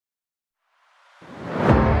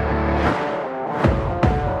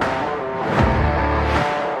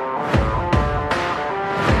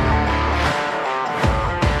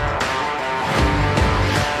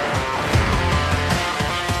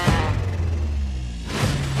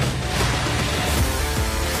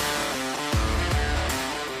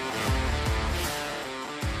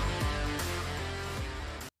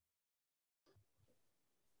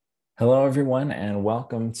Hello, everyone, and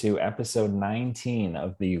welcome to episode 19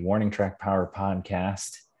 of the Warning Track Power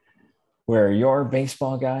podcast, where your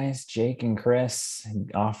baseball guys, Jake and Chris,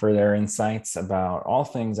 offer their insights about all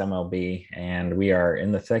things MLB. And we are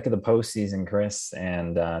in the thick of the postseason, Chris,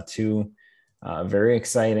 and two very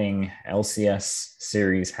exciting LCS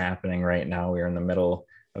series happening right now. We are in the middle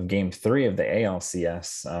of game 3 of the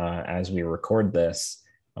ALCS as we record this,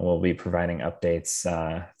 and we'll be providing updates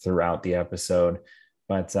throughout the episode.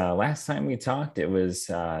 But last time we talked, it was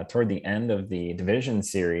toward the end of the division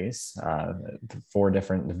series, the 4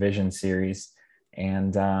 different division series,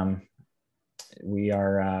 and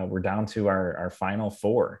we're down to our final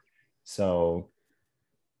 4. So,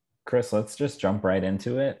 Chris, let's just jump right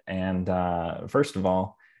into it. And first of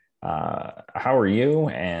all, how are you?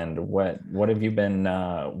 And what have you been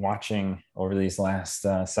watching over these last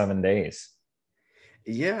 7 days?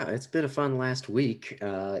 Yeah, it's been a fun last week.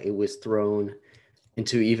 It was thrown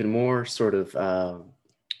into even more sort of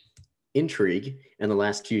intrigue in the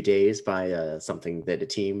last few days by something that a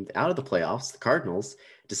team out of the playoffs, the Cardinals,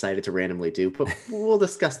 decided to randomly do. But we'll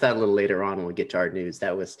discuss that a little later on when we get to our news.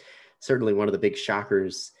 That was certainly one of the big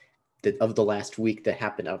shockers of the last week that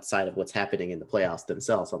happened outside of what's happening in the playoffs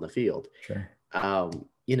themselves on the field. Sure.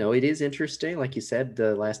 It is interesting. Like you said,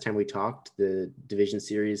 the last time we talked, the division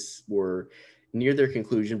series were near their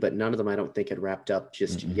conclusion, but none of them, I don't think, had wrapped up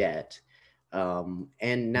just yet.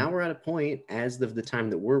 And now we're at a point, as of the time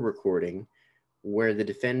that we're recording, where the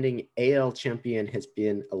defending AL champion has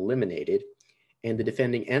been eliminated and the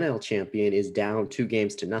defending NL champion is down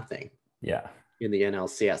 2-0. Yeah. In the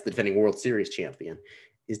NLCS. The defending World Series champion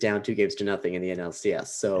is down 2-0 in the NLCS.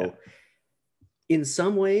 So in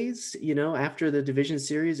some ways, after the division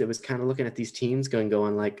series, it was kind of looking at these teams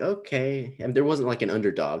going like, okay, and there wasn't like an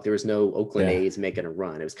underdog. There was no Oakland A's making a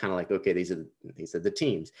run. It was kind of like, okay, these are the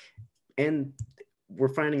teams. And we're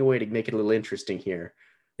finding a way to make it a little interesting here.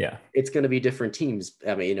 Yeah. It's going to be different teams.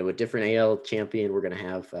 I mean, a different AL champion. We're going to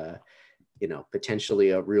have, potentially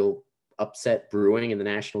a real upset brewing in the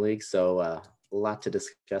National League. So a lot to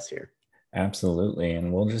discuss here. Absolutely.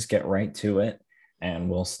 And we'll just get right to it. And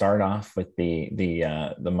we'll start off with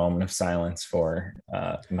the moment of silence for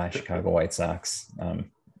my Chicago White Sox.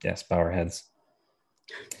 Yes, Powerheads.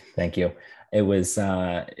 Thank you. It was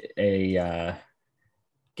a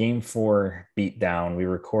Game 4 beatdown. We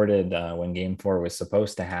recorded when Game 4 was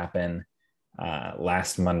supposed to happen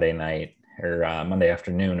last Monday night or Monday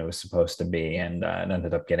afternoon. It was supposed to be, and it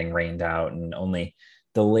ended up getting rained out and only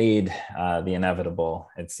delayed the inevitable,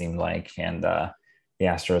 it seemed like. And the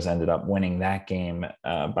Astros ended up winning that game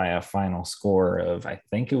by a final score of, I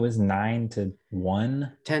think it was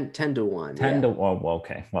 9-1. 10 to 1. 10 to, well,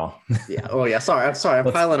 okay. Well, yeah. Oh yeah. Sorry.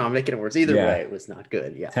 I'm piling on, making it worse. Either way, it was not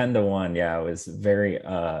good. Yeah. 10-1. Yeah. It was very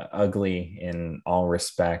ugly in all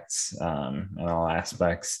respects, in all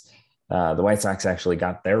aspects. The White Sox actually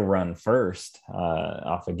got their run first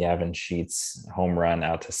off of Gavin Sheets' home run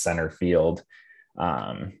out to center field.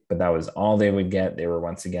 But that was all they would get. They were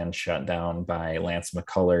once again shut down by Lance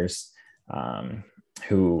McCullers,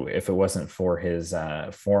 who, if it wasn't for his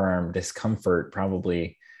forearm discomfort,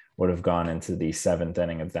 probably would have gone into the 7th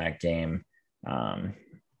inning of that game.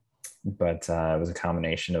 But it was a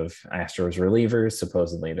combination of Astros relievers,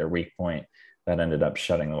 supposedly their weak point, that ended up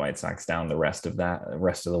shutting the White Sox down the rest of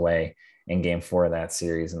the way in Game 4 of that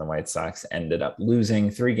series. And the White Sox ended up losing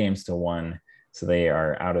 3-1. So they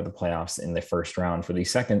are out of the playoffs in the first round for the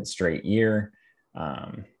 2nd straight year.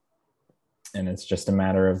 And it's just a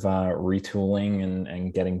matter of retooling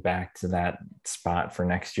and getting back to that spot for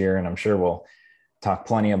next year. And I'm sure we'll talk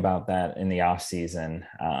plenty about that in the offseason.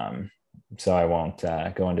 So I won't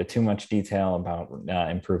go into too much detail about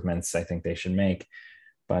improvements I think they should make.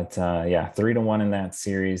 But 3-1 in that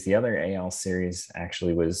series. The other AL series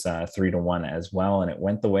actually was 3-1 as well. And it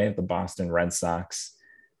went the way of the Boston Red Sox.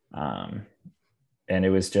 And it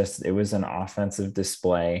was an offensive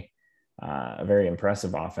display, a very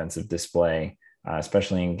impressive offensive display,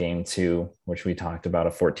 especially in Game 2, which we talked about, a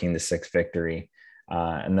 14-6 victory.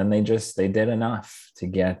 And then they did enough to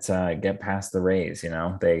get past the Rays.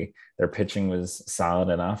 Their pitching was solid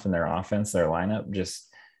enough, and their offense, their lineup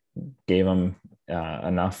just gave them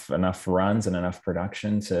enough runs and enough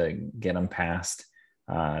production to get them past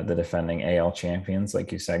the defending AL champions,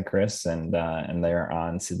 like you said, Chris, and they're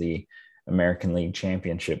on to the American League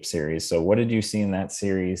Championship Series. So what did you see in that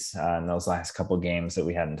series in those last couple of games that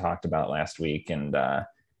we hadn't talked about last week? And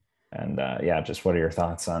just what are your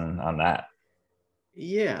thoughts on that?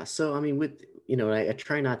 Yeah. So, I mean, I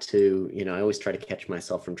try not to, I always try to catch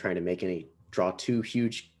myself from trying to draw too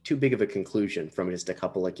big of a conclusion from just a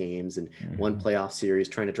couple of games and one playoff series,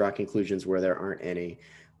 trying to draw conclusions where there aren't any.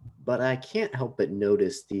 but I can't help but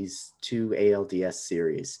notice these two ALDS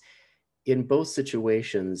series. In both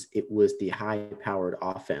situations, it was the high-powered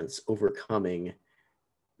offense overcoming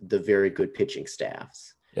the very good pitching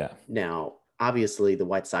staffs. Yeah. Now, obviously, the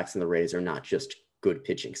White Sox and the Rays are not just good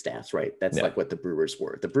pitching staffs, right? That's Yeah. like what the Brewers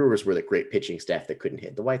were. The Brewers were the great pitching staff that couldn't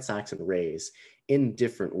hit. The White Sox and the Rays, in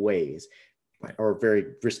different ways, are very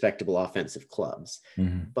respectable offensive clubs.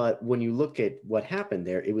 Mm-hmm. But when you look at what happened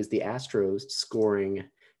there, it was the Astros scoring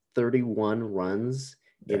 31 runs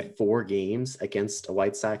in 4 games against a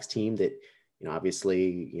White Sox team that,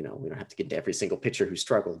 obviously, we don't have to get into every single pitcher who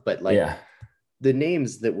struggled, but the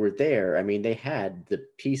names that were there, I mean, they had the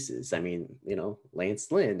pieces. I mean,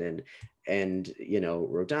 Lance Lynn and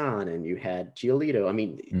Rodon, and you had Giolito. I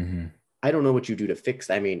mean, mm-hmm. I don't know what you do to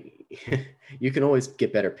fix. I mean, you can always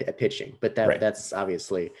get better at pitching, but that's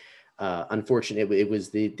obviously unfortunate. It was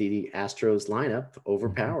the Astros lineup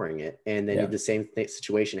overpowering it, and then the same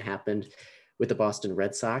situation happened with the Boston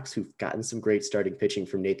Red Sox, who've gotten some great starting pitching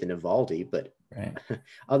from Nathan Eovaldi, but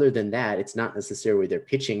other than that, it's not necessarily their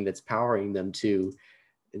pitching that's powering them to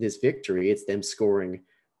this victory. It's them scoring,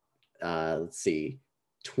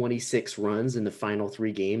 26 runs in the final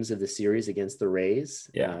 3 games of the series against the Rays.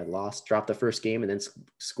 Dropped the first game, and then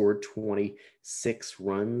scored 26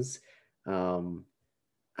 runs. I mean,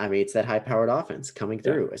 it's that high-powered offense coming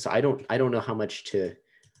through. So I don't know how much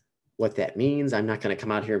what that means. I'm not going to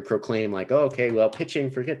come out here and proclaim like, oh, okay, well, pitching,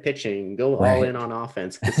 forget pitching, go all in on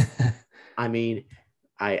offense. I mean,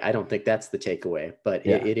 I don't think that's the takeaway, but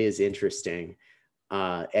it is interesting.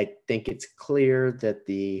 I think it's clear that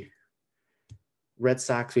the Red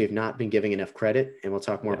Sox, we have not been giving enough credit, and we'll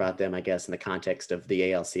talk more about them, I guess, in the context of the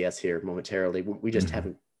ALCS here momentarily. We just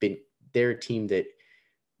haven't been. They're a team that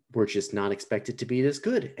we're just not expected to be this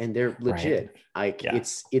good, and they're legit.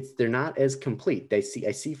 They're not as complete. I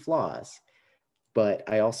see flaws, but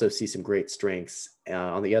I also see some great strengths.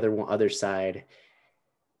 On the other side,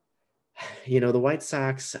 the White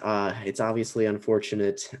Sox, it's obviously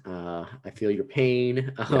unfortunate. I feel your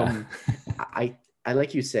pain. I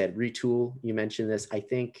like you said, retool. You mentioned this. I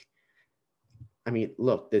mean,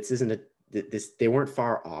 look, this isn't they weren't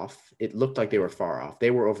far off. It looked like they were far off.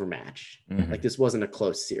 They were overmatched. Like, this wasn't a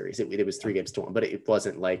close series. It was 3-1, but it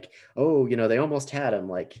wasn't like, oh, they almost had them.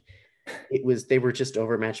 Like, they were just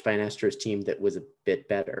overmatched by an Astros team that was a bit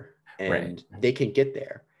better, and they can get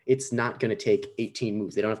there. It's not going to take 18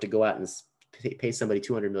 moves. They don't have to go out and pay somebody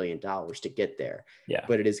 $200 million to get there.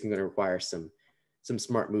 But it is going to require some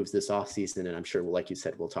smart moves this offseason. And I'm sure, like you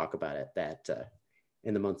said, we'll talk about it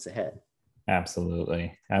in the months ahead.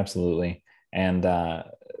 Absolutely. And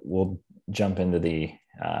we'll jump into the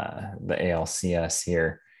ALCS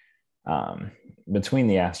here. Between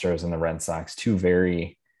the Astros and the Red Sox, two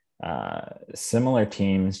very similar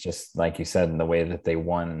teams, just like you said, in the way that they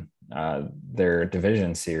won their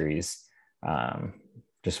division series,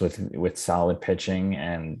 just with solid pitching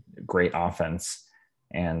and great offense.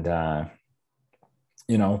 And for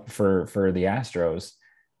the Astros,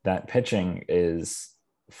 that pitching is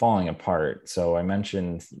falling apart. So I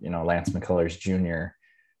mentioned, Lance McCullers Jr.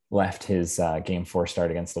 left his Game 4 start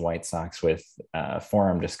against the White Sox with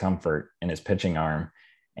forearm discomfort in his pitching arm,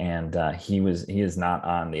 and he is not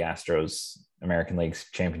on the Astros American League's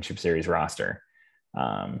Championship Series roster.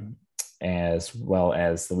 As well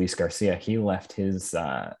as Luis Garcia, he left his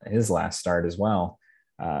last start as well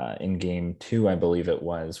in Game 2, I believe it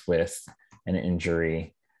was, with an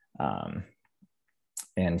injury.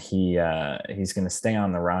 And he's going to stay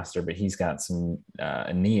on the roster, but he's got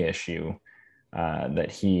a knee issue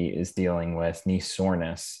that he is dealing with, knee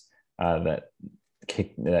soreness that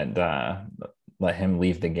let him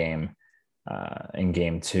leave the game in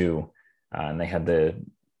Game 2. And they had to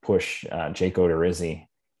push Jake Odorizzi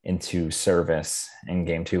into service in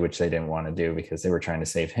Game 2, which they didn't want to do because they were trying to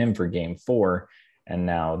save him for Game 4. And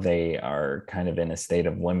now they are kind of in a state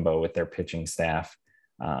of limbo with their pitching staff.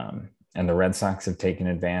 And the Red Sox have taken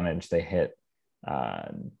advantage. They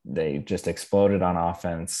just exploded on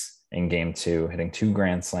offense in Game 2, hitting 2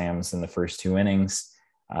 grand slams in the first 2 innings,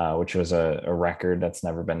 which was a record that's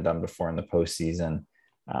never been done before in the postseason.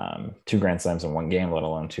 2 grand slams in one game, let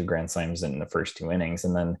alone 2 grand slams in the first 2 innings.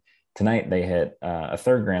 And then tonight they hit a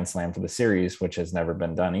 3rd grand slam for the series, which has never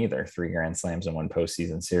been done either. 3 grand slams in one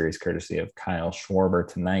postseason series, courtesy of Kyle Schwarber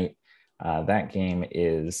tonight. That game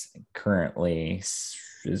is currently,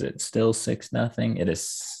 is it still 6-0? It is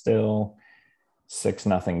still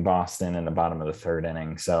 6-0 Boston in the bottom of the 3rd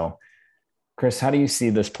inning. So, Chris, how do you see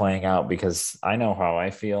this playing out? Because I know how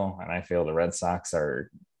I feel, and I feel the Red Sox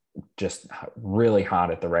are just really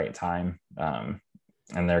hot at the right time.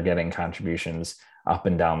 And they're getting contributions up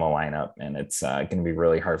and down the lineup. And it's going to be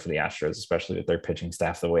really hard for the Astros, especially with their pitching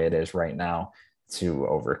staff the way it is right now, to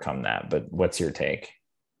overcome that. But what's your take?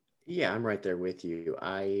 Yeah, I'm right there with you.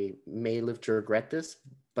 I may live to regret this,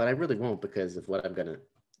 but I really won't because of what I'm going to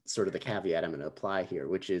sort of the caveat I'm going to apply here,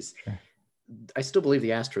 which is Sure. I still believe the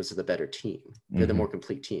Astros are the better team. They're the Mhm. more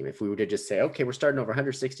complete team. If we were to just say, okay, we're starting over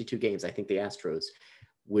 162 games, I think the Astros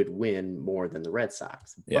would win more than the Red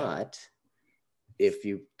Sox. Yeah. But if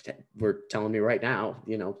you were telling me right now,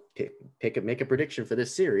 make a prediction for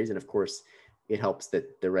this series, and of course, it helps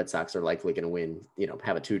that the Red Sox are likely going to win,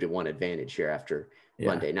 have a 2-1 advantage here after Yeah.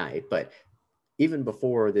 Monday night. But even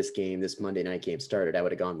before this Monday night game started, I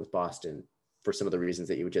would have gone with Boston for some of the reasons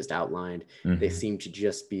that you just outlined. They Mhm. seem to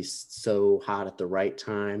just be so hot at the right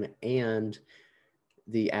time, and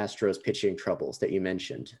the Astros pitching troubles that you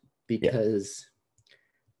mentioned, Yeah. because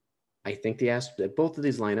I think both of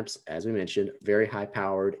these lineups, as we mentioned, very high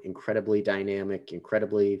powered, incredibly dynamic,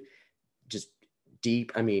 incredibly just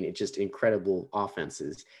deep. I mean, it's just incredible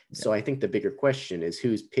offenses. Yeah. So I think the bigger question is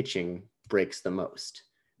whose pitching breaks the most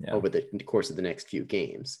over the course of the next few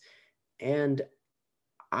games. And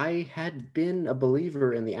I had been a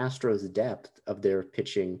believer in the Astros' depth of their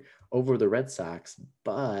pitching over the Red Sox,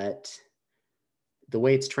 but the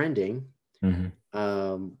way it's trending,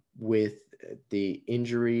 Mhm. with the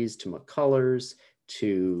injuries to McCullers,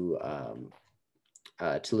 to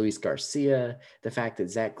Luis Garcia, the fact that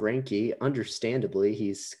Zach Greinke, understandably,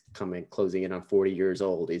 he's closing in on 40 years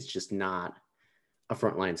old, is just not a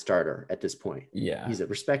frontline starter at this point. Yeah. He's a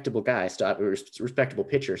respectable guy, respectable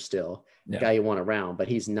pitcher still, guy you want around, but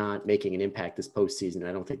he's not making an impact this postseason.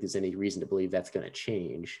 I don't think there's any reason to believe that's going to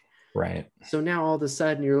change. Right. So now all of a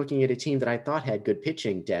sudden you're looking at a team that I thought had good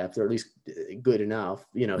pitching depth, or at least good enough,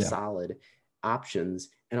 solid options,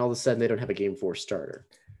 and all of a sudden they don't have a game 4 starter.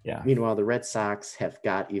 Yeah. Meanwhile, the Red Sox have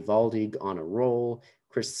got Eovaldi on a roll.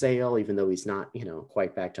 Chris Sale, even though he's not,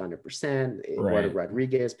 quite back to 100%. Eduardo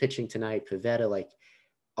Rodriguez pitching tonight. Pivetta, like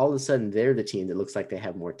all of a sudden they're the team that looks like they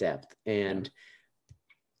have more depth. And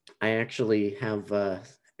I actually have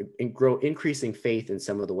increasing faith in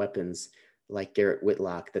some of the weapons like Garrett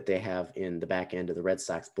Whitlock that they have in the back end of the Red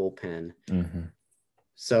Sox bullpen. Mm-hmm.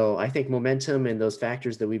 So I think momentum and those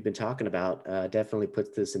factors that we've been talking about definitely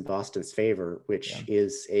puts this in Boston's favor, which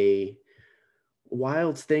is a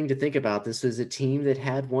wild thing to think about. This was a team that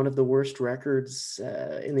had one of the worst records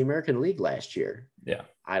in the American League last year. Yeah.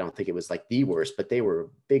 I don't think it was like the worst, but they were a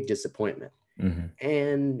big disappointment. Mm-hmm.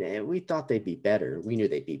 And we thought they'd be better. We knew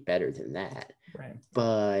they'd be better than that. Right.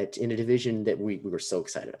 But in a division that we were so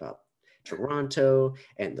excited about, Toronto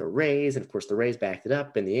and the Rays, and of course the Rays backed it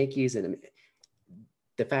up, and the Yankees, and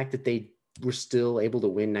the fact that they were still able to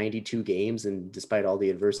win 92 games, and despite all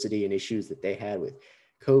the adversity and issues that they had with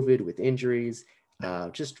COVID, with injuries,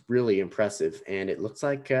 just really impressive. And it looks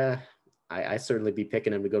like I certainly be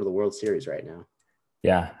picking them to go to the World Series right now.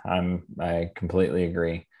 Yeah, I completely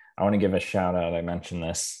agree. I want to give a shout out. I mentioned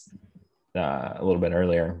this a little bit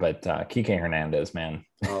earlier, but Kike Hernandez, man.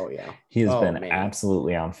 Oh yeah. He has been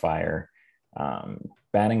absolutely on fire.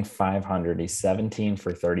 Batting 500. He's 17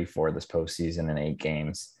 for 34 this postseason in 8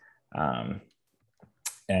 games. And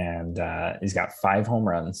he's got 5 home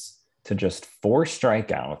runs to just 4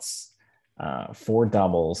 strikeouts, 4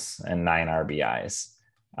 doubles, and 9 RBIs.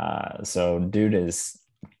 So dude is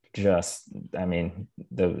just, I mean,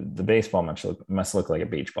 the baseball must look like a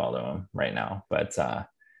beach ball to him right now. But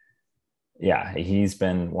yeah, he's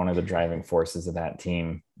been one of the driving forces of that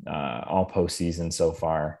team all postseason so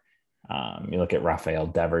far. You look at Rafael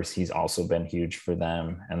Devers, he's also been huge for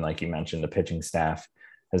them. And like you mentioned, the pitching staff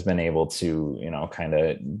has been able to, kind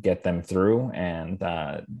of get them through. And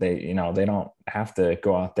they don't have to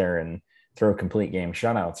go out there and throw complete game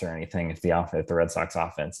shutouts or anything if the Red Sox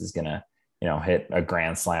offense is going to, hit a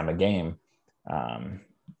grand slam a game,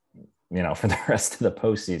 for the rest of the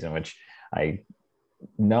postseason, which I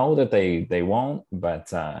know that they won't,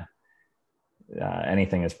 but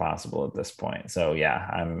anything is possible at this point. So yeah,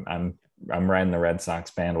 I'm riding the Red Sox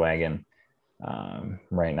bandwagon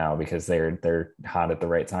right now because they're hot at the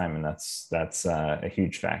right time, and that's a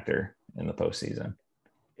huge factor in the postseason.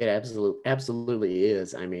 It absolutely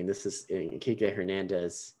is. I mean, this is Kike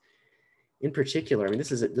Hernandez in particular. I mean,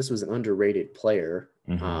 this was an underrated player,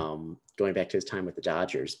 going back to his time with the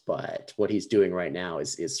Dodgers. But what he's doing right now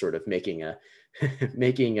is sort of making a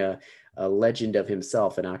legend of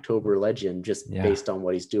himself, an October legend, just based on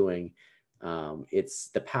what he's doing. It's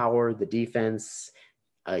the power, the defense.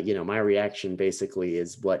 My reaction basically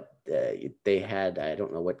is what they had. I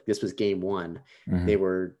don't know what this was. Game 1, they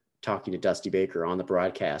were talking to Dusty Baker on the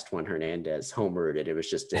broadcast when Hernandez homered, and it was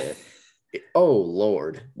just Oh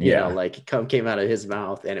Lord, Yeah. like it came out of his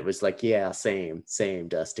mouth, and it was like, yeah, same,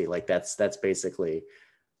 Dusty. Like that's basically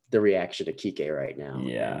the reaction to Kike right now, and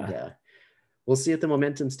Yeah. we'll see if the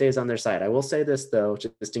momentum stays on their side. I will say this though,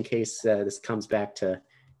 just in case this comes back to,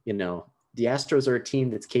 the Astros are a team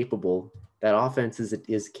that's capable. That offense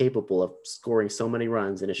is capable of scoring so many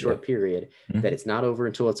runs in a short Yep. period that Mhm. it's not over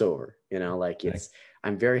until it's over. Like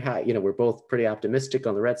I'm very high. We're both pretty optimistic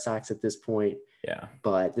on the Red Sox at this point, Yeah.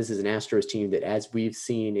 but this is an Astros team that, as we've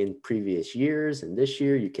seen in previous years and this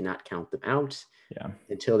year, you cannot count them out Yeah.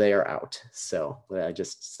 until they are out. So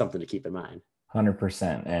just something to keep in mind.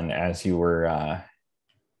 100%. And as you were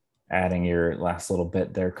adding your last little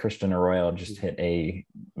bit there, Christian Arroyo just hit a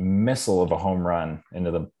missile of a home run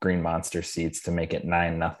into the Green Monster seats to make it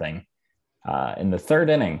 9-0 in the third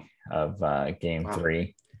inning of game Wow.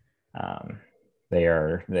 3. Um, the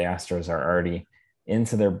Astros are already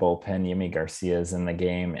into their bullpen. Yimi Garcia is in the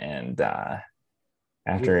game, and They may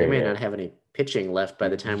after not have any pitching left by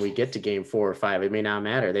the time we get to game 4 or 5. It may not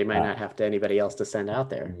matter. They might not have to anybody else to send out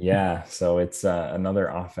there. yeah, so it's another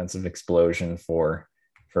offensive explosion for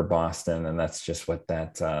Boston, and that's just what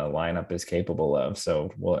that lineup is capable of. So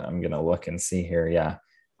I'm gonna look and see here. Yeah,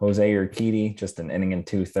 Jose Urquidy, just an inning and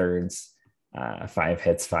 2/3, 5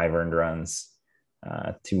 hits, 5 earned runs,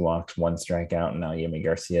 2 walks, 1 strikeout, and now Yimi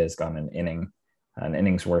Garcia has gone an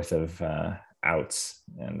inning's worth of outs,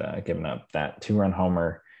 and given up that 2-run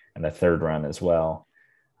homer and a third run as well.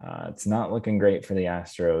 It's not looking great for the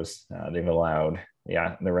Astros. They've allowed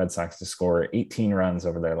the Red Sox to score 18 runs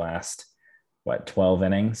over their last 12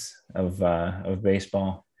 innings of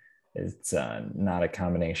baseball. It's not a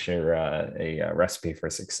combination or a recipe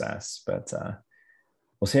for success, but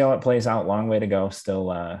we'll see how it plays out. Long way to go.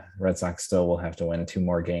 Still, Red Sox still will have to win 2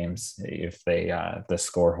 more games if the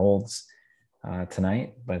score holds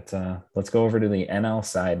tonight. But let's go over to the NL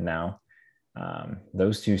side now.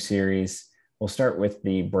 Those 2 series. We'll start with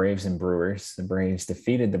the Braves and Brewers. The Braves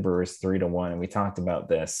defeated the Brewers 3-1, and we talked about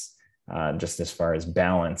this just as far as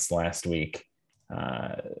balance last week,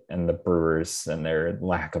 and the Brewers and their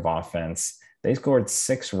lack of offense. They scored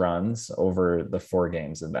 6 runs over the 4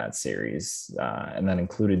 games of that series, and that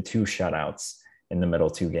included 2 shutouts in the middle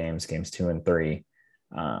 2 games, games 2 and 3.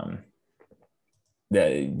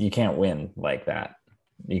 You can't win like that.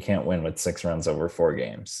 You can't win with 6 runs over 4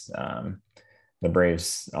 games. The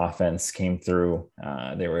Braves offense came through.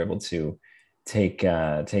 They were able to take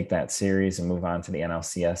that series and move on to the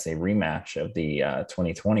NLCS, a rematch of the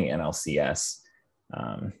 2020 NLCS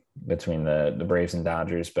between the Braves and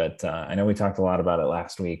Dodgers. But I know we talked a lot about it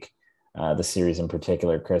last week, the series in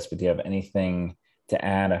particular, Chris, but do you have anything to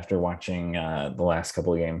add after watching the last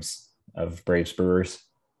couple of games of Braves Brewers?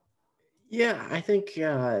 Yeah, I think,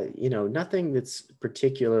 nothing that's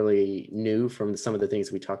particularly new from some of the things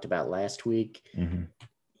we talked about last week. Mm-hmm.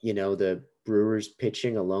 The Brewers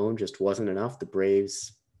pitching alone just wasn't enough. The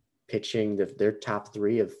Braves pitching, their top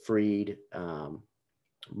 3 of Fried,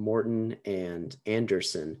 Morton, and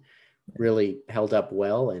Anderson really held up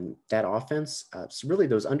well. And that offense, so really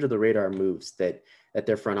those under the radar moves that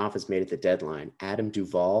their front office made at the deadline. Adam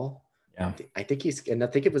Duvall, Yeah. I think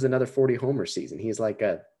it was another 40 homer season. He's like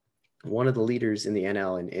one of the leaders in the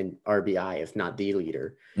NL in RBI, if not the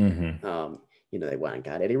leader. Mm-hmm. They went and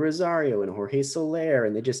got Eddie Rosario and Jorge Soler,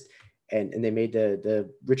 and they just and they made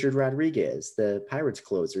the Richard Rodriguez, the Pirates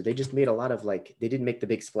closer. They just made a lot of they didn't make the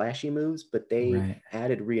big splashy moves, but they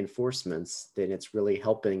added reinforcements that it's really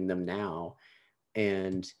helping them now.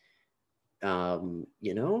 And now,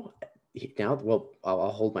 well, I'll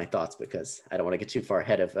hold my thoughts because I don't want to get too far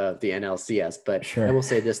ahead of the NLCS. But Sure. I will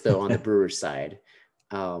say this though, on the Brewers side.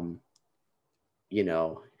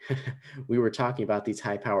 We were talking about these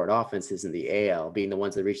high-powered offenses in the AL being the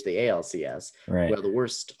ones that reached the ALCS. Right. Well, the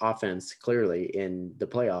worst offense clearly in the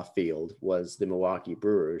playoff field was the Milwaukee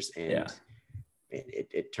Brewers, and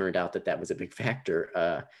it turned out that was a big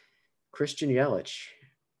factor. Christian Yelich,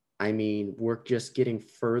 I mean, we're just getting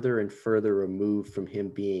further and further removed from him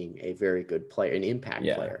being a very good player, an impact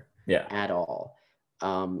player at all.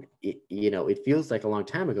 It feels like a long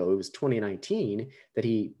time ago. It was 2019 that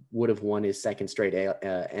he would have won his second straight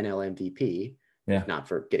NL MVP. If not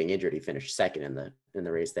for getting injured, he finished second in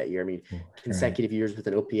the race that year. I mean, consecutive years with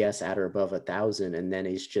an OPS at or above 1,000, and then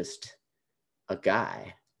he's just a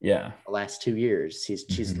guy. Yeah. The last 2 years,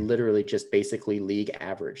 he's literally just basically league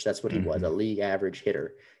average. That's what he was, a league average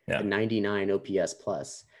hitter, a 99 OPS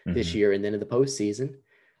plus this year. And then in the postseason,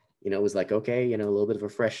 it was like, okay, a little bit of a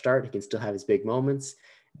fresh start. He can still have his big moments.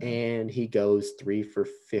 And he goes 3 for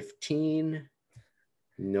 15,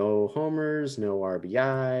 no homers, no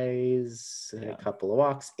RBIs, a couple of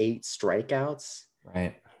walks, 8 strikeouts.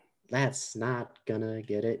 Right. that's not gonna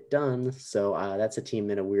get it done. So that's a team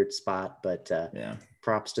in a weird spot, but Yeah,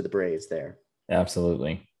 props to the Braves there.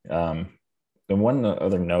 absolutely. The one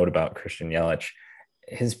other note about Christian Yelich,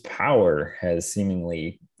 his power has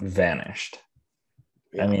seemingly vanished.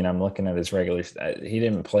 I Yeah. mean, I'm looking at his regular. He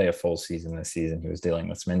didn't play a full season this season. He was dealing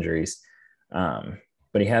with some injuries, um,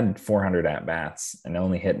 but he had 400 at bats and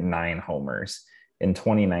only hit 9 homers. In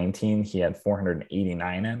 2019, he had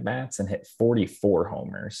 489 at bats and hit 44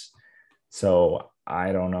 homers. So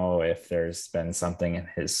I don't know if there's been something in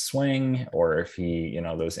his swing or if he,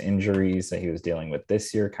 those injuries that he was dealing with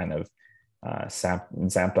this year kind of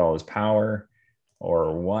zapped all his power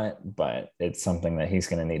or what, but it's something that he's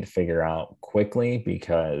going to need to figure out quickly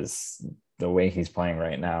because the way he's playing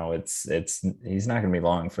right now, it's he's not going to be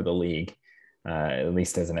long for the league, at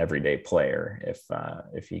least as an everyday player,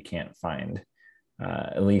 if he can't find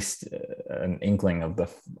at least an inkling of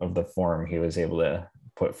the form he was able to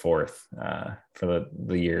put forth for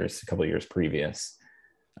the years, a couple of years previous.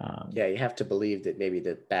 Yeah, you have to believe that maybe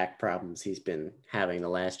the back problems he's been having the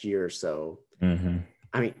last year or so. Mm-hmm.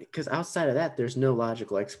 I mean, because outside of that, there's no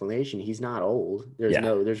logical explanation. He's not old. Yeah.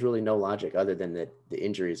 There's really no logic other than that the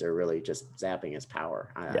injuries are really just zapping his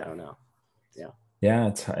power. I don't know. Yeah.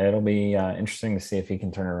 Yeah, it'll be interesting to see if he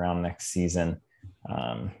can turn around next season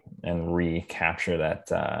and recapture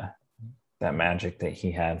that magic that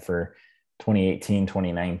he had for 2018,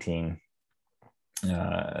 2019,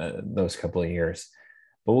 those couple of years.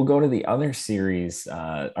 But we'll go to the other series,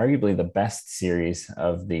 arguably the best series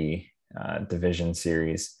of the division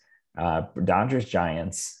series, Dodgers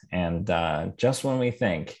Giants. And just when we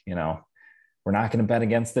think, we're not going to bet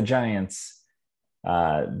against the Giants,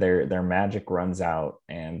 their magic runs out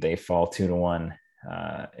and they fall 2-1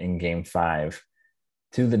 in Game 5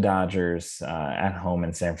 to the Dodgers at home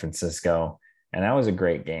in San Francisco. And that was a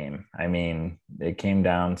great game. I mean, it came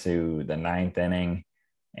down to the 9th inning,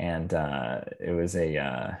 and it was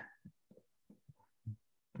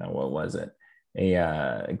what was it?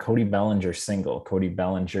 A Cody Bellinger single. Cody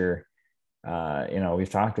Bellinger, we've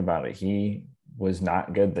talked about it. He was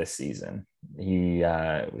not good this season. He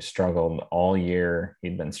struggled all year.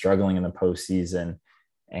 He'd been struggling in the postseason,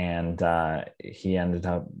 and he ended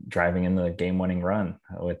up driving in the game-winning run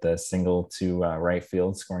with a single to right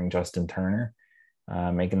field, scoring Justin Turner,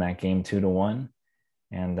 making that game 2-1.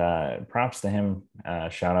 And props to him.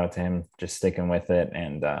 Shout out to him just sticking with it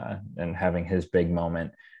and having his big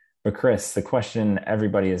moment. But Chris, the question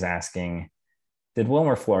everybody is asking: did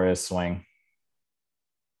Wilmer Flores swing?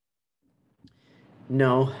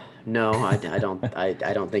 No, I don't.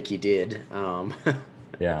 I don't think he did.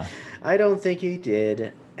 Yeah. I don't think he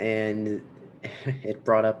did, and it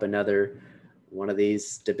brought up another one of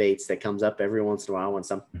these debates that comes up every once in a while when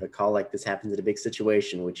a call like this happens in a big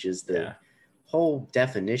situation, which is the whole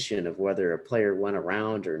definition of whether a player went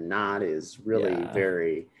around or not is really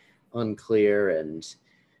very unclear, and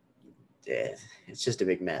it's just a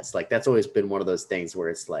big mess. Like, that's always been one of those things where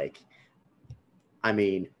it's like, I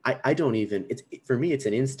mean, I don't even, for me, it's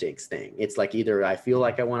an instincts thing. It's like either I feel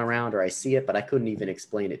like I went around or I see it, but I couldn't even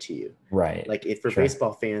explain it to you. Right. Like, for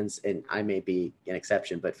baseball fans, and I may be an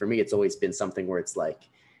exception, but for me, it's always been something where it's like,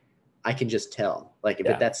 I can just tell. Like,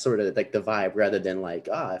 but that's sort of like the vibe rather than like,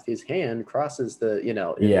 if his hand crosses the,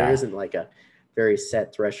 there isn't like a very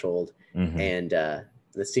set threshold. Mm-hmm. And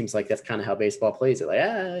it seems like that's kind of how baseball plays it. Like,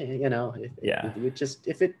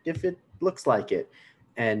 if it looks like it.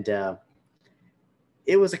 And,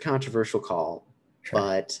 it was a controversial call,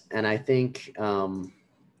 and I think Gabe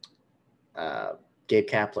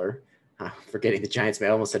Kapler, forgetting the Giants, I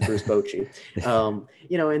almost said Bruce Bochy,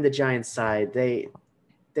 in the Giants side, they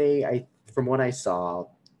from what I saw,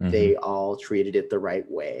 they all treated it the right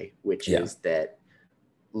way, which is that,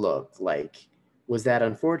 look, like, was that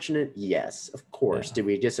unfortunate? Yes, of course. Did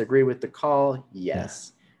we disagree with the call?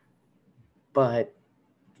 Yes. But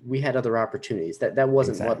we had other opportunities. That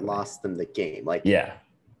wasn't what lost them the game. Like,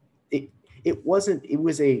 it wasn't. It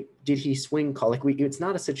was a did he swing call? Like, it's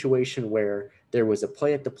not a situation where there was a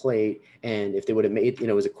play at the plate, and if they would have made,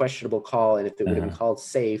 it was a questionable call, and if it would have been called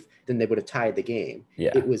safe, then they would have tied the game.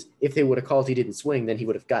 It was, if they would have called he didn't swing, then he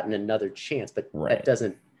would have gotten another chance. But that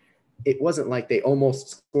doesn't. It wasn't like they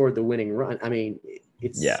almost scored the winning run. I mean,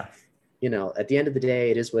 it's at the end of the day,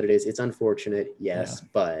 it is what it is. It's unfortunate, yes,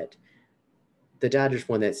 but the Dodgers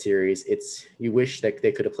won that series. You wish that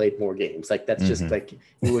they could have played more games. Like, that's just like,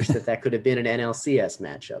 you wish that could have been an NLCS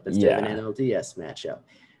matchup instead of an NLDS matchup.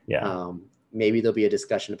 Yeah. Maybe there'll be a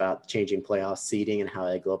discussion about changing playoff seeding and how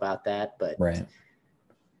they go about that. But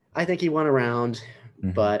I think he won around.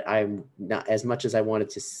 But I'm not, as much as I wanted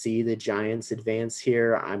to see the Giants advance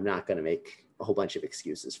here, I'm not going to make a whole bunch of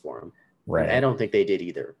excuses for him. Right. I don't think they did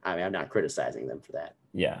either. I mean, I'm not criticizing them for that.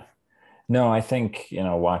 Yeah. No, I think,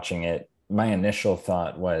 watching it, my initial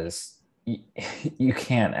thought was you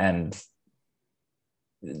can't end,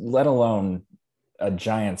 let alone a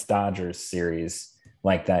Giants Dodgers series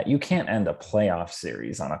like that. You can't end a playoff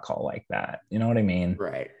series on a call like that. You know what I mean?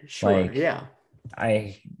 Right. Sure. Like, yeah.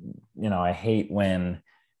 I hate when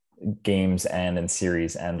games end and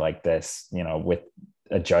series end like this, with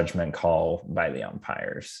a judgment call by the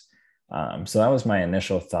umpires. So that was my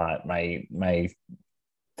initial thought. My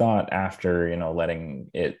thought after, letting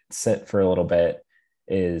it sit for a little bit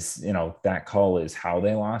is, that call is how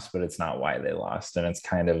they lost, but it's not why they lost. And it's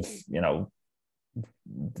kind of,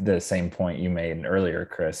 the same point you made earlier,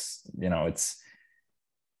 Chris.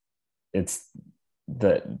 It's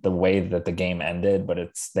the way that the game ended, but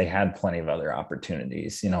they had plenty of other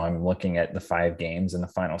opportunities. I'm looking at the 5 games and the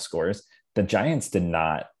final scores. The Giants did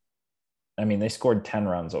not, they scored 10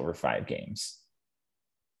 runs over 5 games.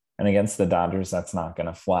 And against the Dodgers, that's not going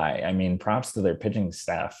to fly. Props to their pitching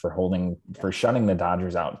staff for shutting the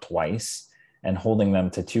Dodgers out twice and holding them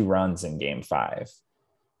to 2 runs in game 5.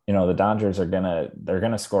 The Dodgers they're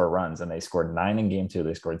going to score runs, and they scored 9 in game 2.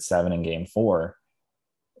 They scored 7 in game 4.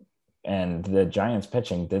 And the Giants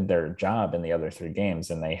pitching did their job in the other 3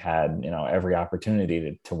 games, and they had, every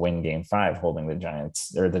opportunity to win game 5, holding the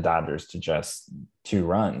Giants or the Dodgers to just 2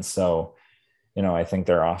 runs. So, I think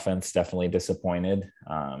their offense definitely disappointed.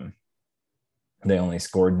 They only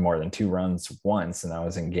scored more than 2 runs once, and that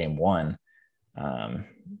was in game 1.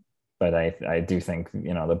 But I do think,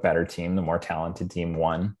 the better team, the more talented team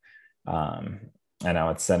won. I know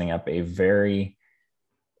it's setting up a very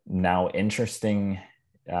now interesting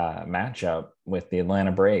matchup with the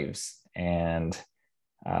Atlanta Braves. And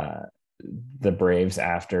the Braves,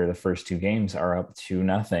 after the first 2 games, are up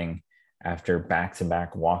 2-0 after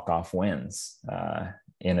back-to-back walk-off wins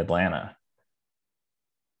in Atlanta.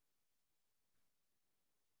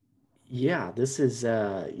 Yeah, this is,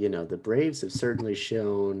 the Braves have certainly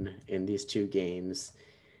shown in these 2 games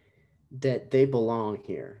that they belong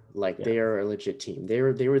here. Like, they are a legit team. They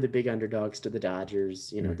were the big underdogs to the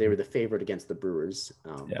Dodgers. They were the favorite against the Brewers,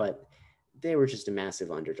 but they were just a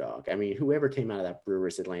massive underdog. Whoever came out of that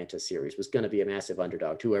Brewers Atlanta series was going to be a massive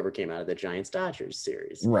underdog to whoever came out of the Giants Dodgers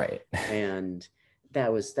series. Right. And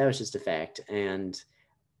that was just a fact. And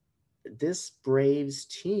this Braves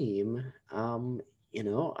team,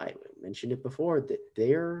 I mentioned it before, that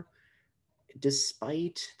they're,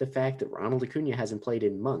 despite the fact that Ronald Acuna hasn't played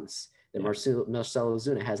in months, that Marcell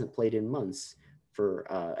Ozuna hasn't played in months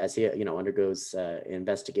for as he undergoes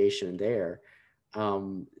investigation there.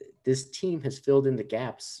 This team has filled in the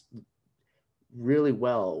gaps really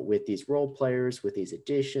well with these role players, with these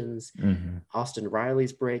additions. Mm-hmm. Austin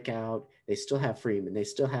Riley's breakout. They still have Freeman. They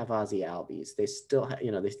still have Ozzie Albies. They still have,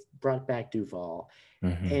 they brought back Duvall.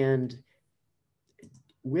 Mm-hmm. And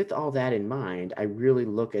with all that in mind, I really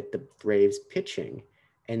look at the Braves pitching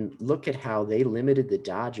and look at how they limited the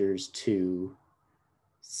Dodgers to,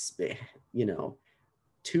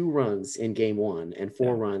 2 runs in game 1 and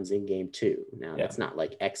 4 runs in game 2. Now, that's not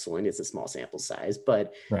like excellent. It's a small sample size,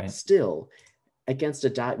 but still, against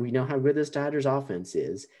we know how good this Dodgers offense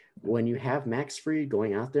is. When you have Max Fried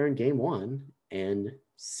going out there in game 1 and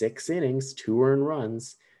 6 innings, 2 earned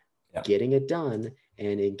runs, getting it done.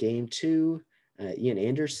 And in game 2, Ian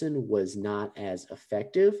Anderson was not as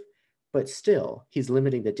effective, but still, he's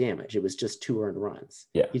limiting the damage. It was just 2 earned runs.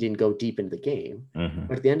 He didn't go deep into the game. Mm-hmm.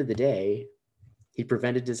 But at the end of the day, he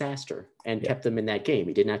prevented disaster and kept them in that game.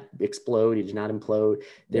 He did not explode. He did not implode.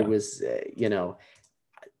 There was,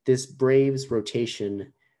 this Braves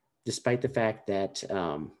rotation, despite the fact that,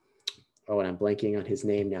 and I'm blanking on his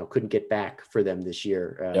name now, couldn't get back for them this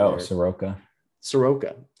year. Soroka.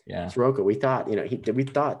 Yeah. Soroka. We thought, we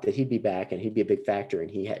thought that he'd be back and he'd be a big factor,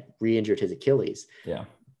 and he had re-injured his Achilles. Yeah.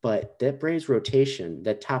 But that Braves rotation,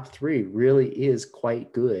 that top 3 really is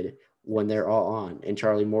quite good when they're all on, and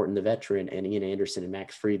Charlie Morton, the veteran, and Ian Anderson and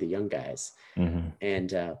Max Fried, the young guys. Mm-hmm.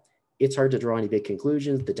 And it's hard to draw any big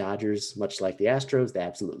conclusions. The Dodgers, much like the Astros, they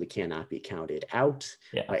absolutely cannot be counted out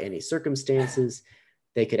by any circumstances.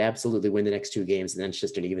 They could absolutely win the next 2 games, and then it's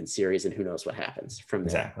just an even series, and who knows what happens from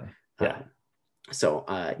there. Exactly. Yeah. So,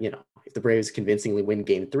 if the Braves convincingly win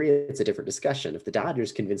game 3, it's a different discussion. If the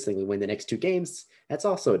Dodgers convincingly win the next 2 games, that's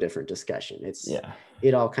also a different discussion.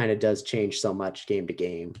 It all kind of does change so much game to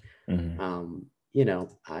game. Mm-hmm.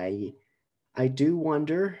 I do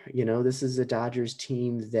wonder, this is a Dodgers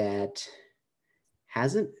team that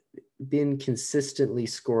hasn't been consistently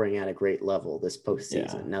scoring at a great level this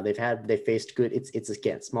postseason. Now they faced good, it's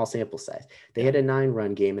again, small sample size. They had a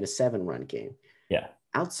 9-run game and a 7-run game. Yeah.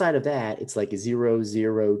 Outside of that, it's like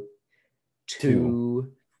 0-0,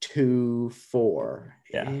 2-2-4.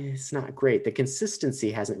 Yeah. It's not great. The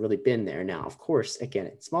consistency hasn't really been there. Now, of course,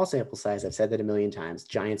 again, small sample size. I've said that a million times.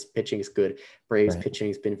 Giants pitching is good. Braves Right. pitching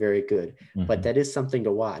has been very good. But that is something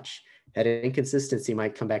to watch. That inconsistency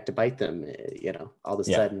might come back to bite them. All of a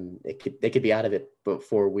sudden they could be out of it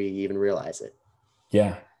before we even realize it.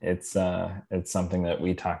 Yeah, it's something that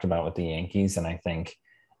we talked about with the Yankees, and I think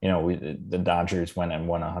the Dodgers went and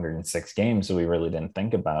won 106 games, so we really didn't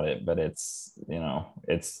think about it, but it's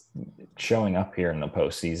showing up here in the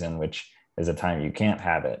postseason, which is a time you can't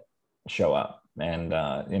have it show up. And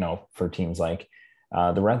for teams like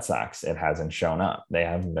the Red Sox, it hasn't shown up. They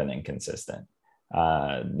haven't been inconsistent.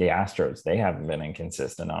 The Astros, they haven't been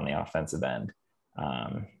inconsistent on the offensive end.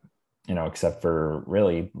 Except for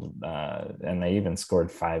really, and they even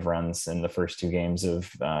scored 5 runs in the first 2 games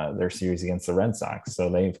of their series against the Red Sox. So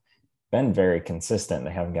they've been very consistent.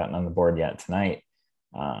 They haven't gotten on the board yet tonight.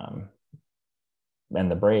 And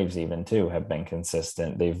the Braves even too have been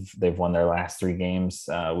consistent. They've won their last 3 games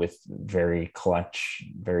with very clutch,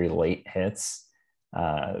 very late hits.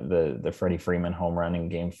 The Freddie Freeman home run in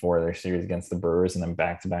Game 4 of their series against the Brewers, and then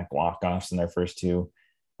back-to-back walk-offs in their first 2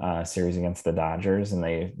 series against the Dodgers, and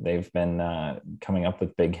they've been coming up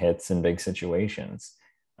with big hits in big situations.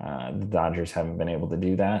 The Dodgers haven't been able to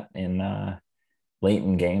do that in late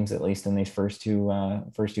in games, at least in these first two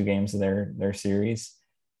games of their series.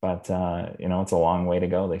 But it's a long way to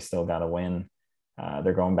go. They still got to win.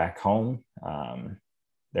 They're going back home.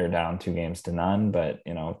 They're down 2-0, but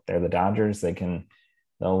they're the Dodgers. They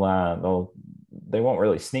won't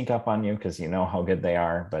really sneak up on you because you know how good they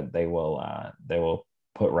are, but they will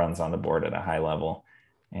put runs on the board at a high level.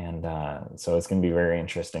 And so it's going to be very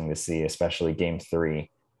interesting to see, especially Game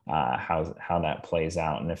 3, how that plays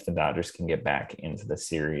out and if the Dodgers can get back into the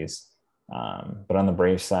series. But on the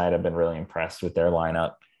Braves side, I've been really impressed with their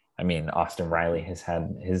lineup. I mean, Austin Riley has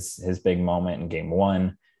had his big moment in Game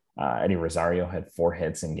 1. Eddie Rosario had 4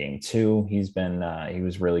 hits in Game 2. He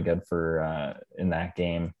was really good for in that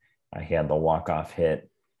game. He had the walk-off hit.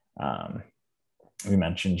 We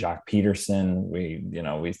mentioned Jock Peterson.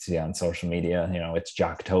 We see on social media, it's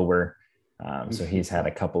Jocktober. So he's had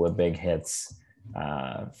a couple of big hits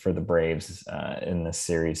for the Braves in this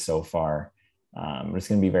series so far. It's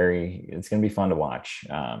going to be fun to watch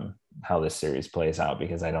how this series plays out,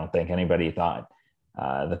 because I don't think anybody thought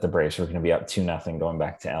that the Braves were going to be up 2-0 going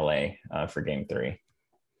back to LA for Game 3.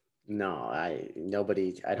 No, I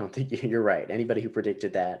don't think you're right. Anybody who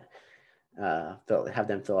predicted that, have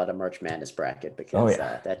them fill out a March Madness bracket, because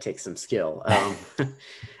that takes some skill.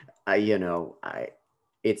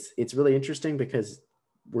 It's really interesting because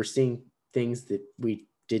we're seeing things that we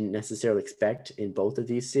didn't necessarily expect in both of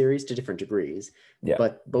these series to different degrees. Yeah.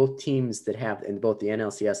 But both teams that have, in both the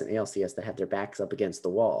NLCS and ALCS, that have their backs up against the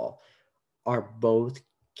wall are both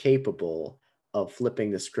capable of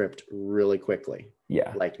flipping the script really quickly.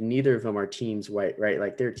 Yeah. Like neither of them are teams, right?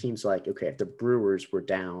 Like they're teams like, okay, if the Brewers were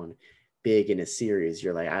down big in a series,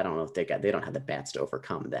 you're like, I don't know if they don't have the bats to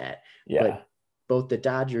overcome that. Yeah. But both the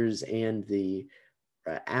Dodgers and the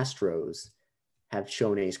Astros have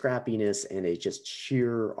shown a scrappiness and a just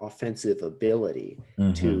sheer offensive ability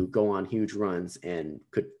to go on huge runs and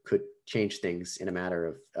could change things in a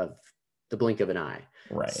matter of the blink of an eye.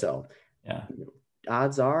 Right. So yeah,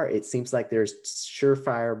 odds are it seems like there's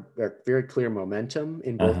surefire or very clear momentum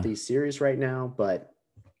in both these series right now, but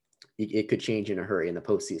it could change in a hurry in the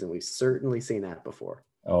postseason. We've certainly seen that before.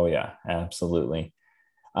 Oh yeah, absolutely.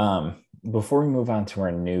 Before we move on to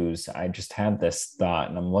our news, I just had this thought,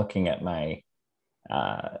 and I'm looking at my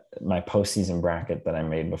postseason bracket that I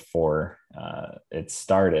made before it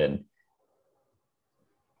started.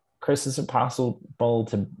 Chris, is it possible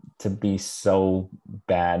to be so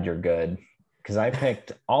bad you're good? Because I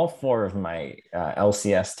picked all 4 of my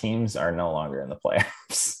LCS teams are no longer in the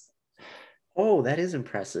playoffs. Oh, that is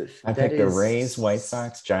impressive. I picked the Rays, White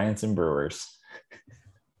Sox, Giants, and Brewers.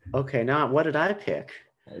 Okay, now what did I pick?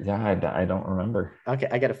 Yeah, I don't remember. Okay,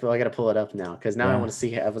 I gotta pull it up now, because now I want to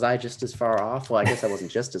see, was I just as far off? Well, I guess I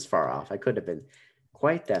wasn't just as far off. I could have been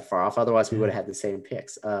quite that far off. Otherwise, we would have had the same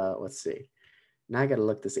picks. Let's see. Now I got to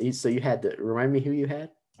look this. So you had remind me who you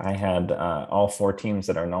had? I had all 4 teams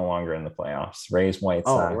that are no longer in the playoffs: Rays, White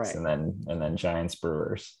Sox, right. and then Giants,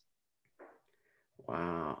 Brewers.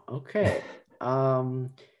 Wow. Okay. I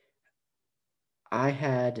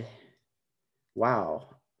had. Wow.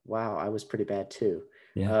 I was pretty bad too.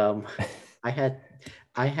 Yeah.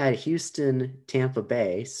 I had Houston, Tampa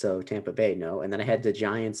Bay. So Tampa Bay, no, and then I had the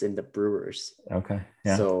Giants and the Brewers. Okay.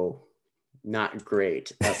 Yeah. So not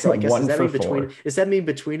great. So I guess One for four. does that mean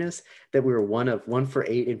between us that we were 1 for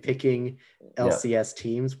 8 in picking Yep. LCS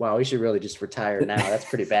teams? Wow, we should really just retire now. That's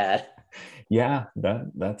pretty bad. Yeah,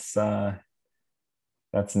 that's not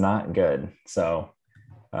good. So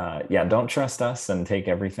yeah, don't trust us and take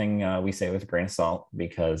everything we say with a grain of salt,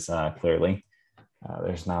 because clearly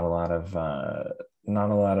there's not a lot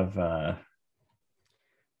of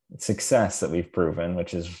success that we've proven,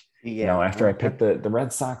 which is, Yeah. after I picked the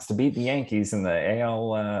Red Sox to beat the Yankees in the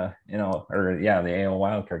AL, the AL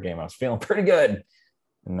wildcard game, I was feeling pretty good.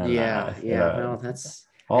 And then, yeah. No, that's,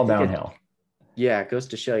 I all think downhill. it goes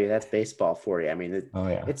to show you that's baseball for you. I mean, Oh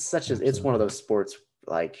yeah, it's one of those sports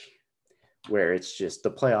like where it's just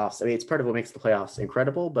the playoffs. I mean, it's part of what makes the playoffs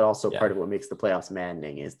incredible, but also part of what makes the playoffs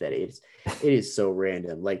maddening is that it is so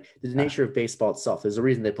random. Like the nature of baseball itself, there's a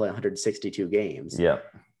reason they play 162 games. Yeah.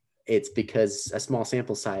 It's because a small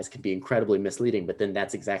sample size can be incredibly misleading, but then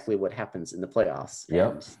that's exactly what happens in the playoffs.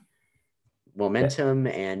 Yep. And momentum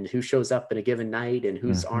and who shows up in a given night and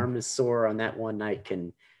whose arm is sore on that one night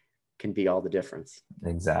can be all the difference.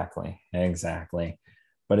 Exactly.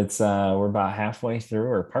 But it's we're about halfway through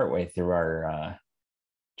or partway through our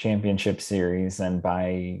championship series, and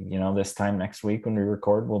by this time next week when we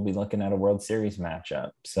record, we'll be looking at a World Series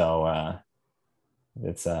matchup. So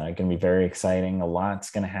it's going to be very exciting. A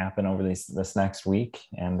lot's going to happen over this next week,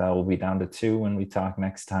 and we'll be down to 2 when we talk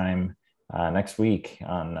next time next week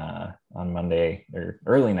on Monday, or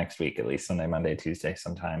early next week, at least Sunday, Monday, Tuesday,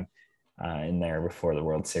 sometime in there before the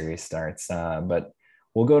World Series starts. But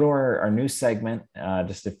we'll go to our new segment.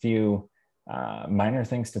 Just a few minor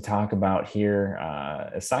things to talk about here,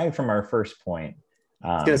 aside from our first point.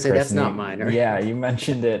 I was going to say, Chris, that's not minor. Yeah, you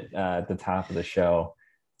mentioned it at the top of the show.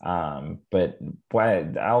 But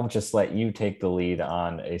I'll just let you take the lead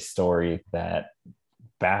on a story that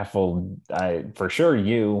baffled for sure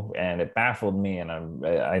you, and it baffled me, and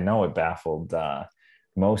I know it baffled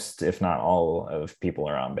most, if not all, of people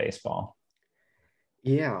around baseball.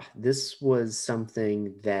 Yeah, this was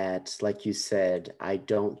something that, like you said, I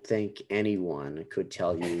don't think anyone could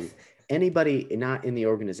tell you. Anybody not in the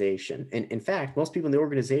organization, and in fact, most people in the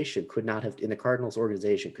organization in the Cardinals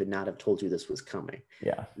organization could not have told you this was coming.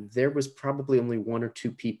 Yeah. There was probably only 1 or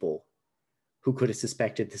 2 people who could have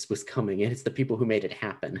suspected this was coming, and it's the people who made it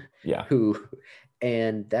happen. Yeah.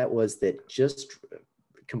 And that was that just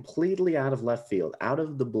completely out of left field, out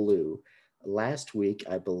of the blue, last week,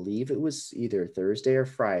 I believe it was either Thursday or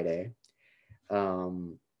Friday,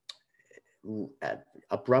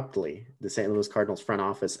 abruptly, the St. Louis Cardinals front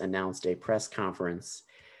office announced a press conference.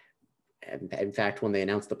 And in fact, when they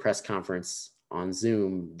announced the press conference on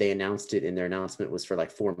Zoom, they announced it, and their announcement was for like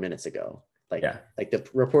 4 minutes ago. Like the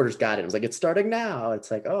reporters got it. It was like, it's starting now. It's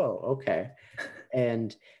like, oh, okay.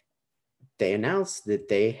 And they announced that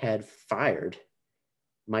they had fired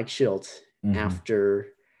Mike Shildt after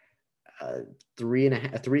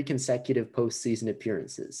 3 consecutive postseason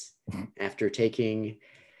appearances, after taking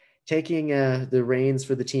the reins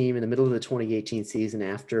for the team in the middle of the 2018 season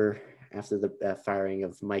after the firing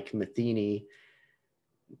of Mike Matheny.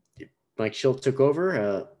 Mike Shildt took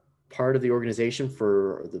over part of the organization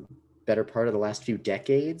for the better part of the last few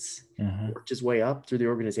decades, worked his way up through the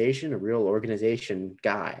organization, a real organization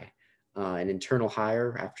guy, an internal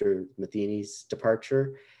hire after Matheny's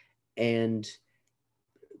departure. And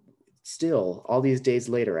still, all these days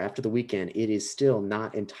later, after the weekend, it is still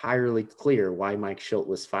not entirely clear why Mike Shildt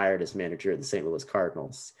was fired as manager of the St. Louis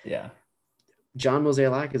Cardinals. Yeah. John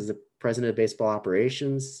Mozeliak is the president of baseball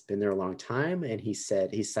operations, been there a long time, and he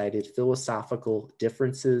cited philosophical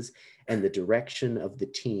differences and the direction of the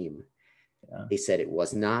team. Yeah. He said it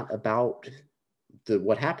was not about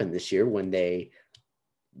what happened this year when they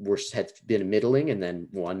had been middling and then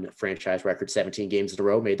won franchise record 17 games in a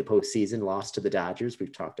row, made the postseason, lost to the Dodgers.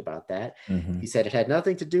 We've talked about that. He said it had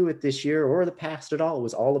nothing to do with this year or the past at all. It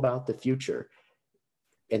was all about the future.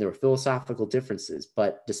 And there were philosophical differences,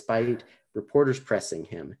 but despite reporters pressing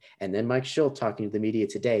him and then Mike Shildt talking to the media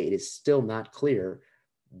today, it is still not clear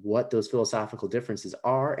what those philosophical differences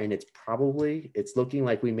are. And it's looking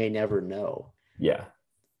like we may never know. Yeah.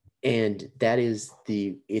 And that is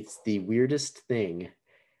it's the weirdest thing.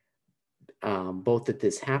 Both that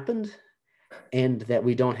this happened and that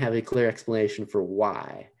we don't have a clear explanation for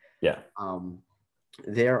why. Yeah.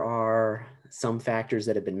 There are some factors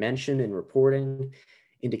that have been mentioned in reporting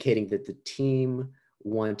indicating that the team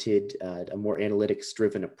wanted a more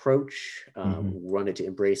analytics-driven approach, wanted to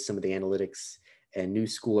embrace some of the analytics and new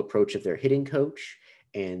school approach of their hitting coach,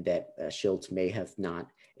 and that Shildt may have not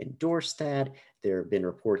endorsed that. There have been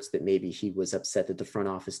reports that maybe he was upset that the front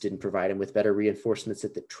office didn't provide him with better reinforcements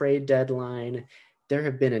at the trade deadline. there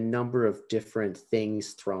have been a number of different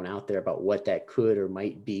things thrown out there about what that could or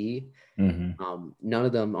might be. None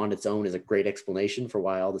of them on its own is a great explanation for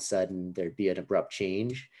why all of a sudden there'd be an abrupt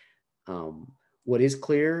change. What is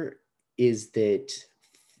clear is that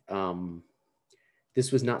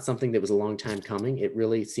this was not something that was a long time coming. It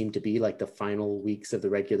really seemed to be like the final weeks of the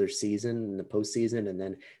regular season and the postseason, and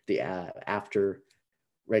then the after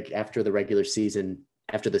the regular season,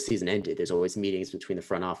 after the season ended, there's always meetings between the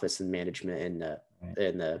front office and management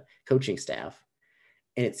and the coaching staff.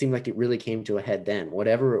 And it seemed like it really came to a head then.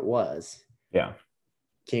 Whatever it was,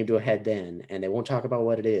 came to a head then. And they won't talk about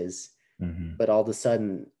what it is, but all of a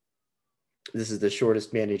sudden, this is the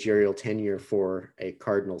shortest managerial tenure for a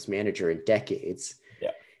Cardinals manager in decades.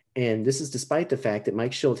 Yeah. And this is despite the fact that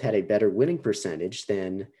Mike Shildt had a better winning percentage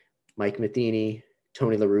than Mike Matheny,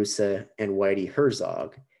 Tony La Russa, and Whitey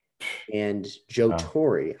Herzog. And Joe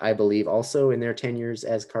Torre, I believe, also in their tenures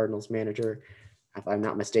as Cardinals manager. If I'm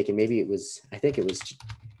not mistaken, I think it was,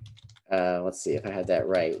 let's see if I had that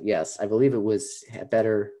right. Yes, I believe it was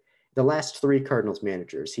better. The last three Cardinals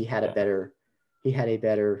managers, he had a better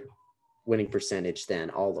winning percentage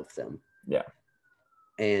than all of them. Yeah.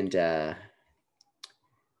 And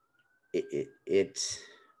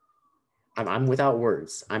I'm without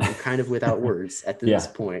words. I'm kind of without words at this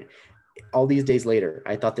point. All these days later,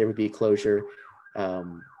 I thought there would be closure.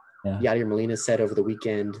 Yadier Molina said over the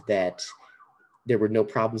weekend that there were no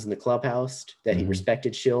problems in the clubhouse, that he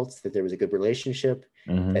respected Shildt, that there was a good relationship,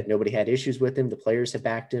 that nobody had issues with him. The players had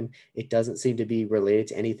backed him. It doesn't seem to be related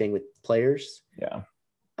to anything with players. Yeah.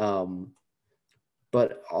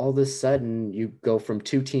 But all of a sudden, you go from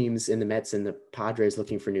two teams in the Mets and the Padres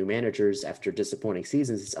looking for new managers after disappointing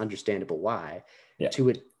seasons. It's understandable why. To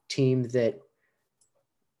a team that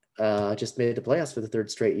just made the playoffs for the third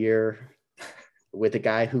straight year with a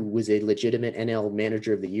guy who was a legitimate NL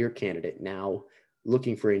Manager of the Year candidate now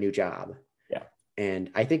looking for a new job. Yeah.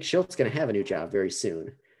 And I think Shilt's going to have a new job very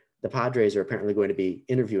soon. The Padres are apparently going to be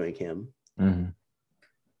interviewing him.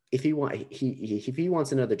 If he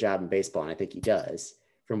wants another job in baseball, and I think he does,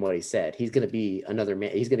 from what he said, he's going to be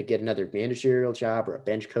he's going to get another managerial job or a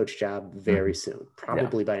bench coach job very soon,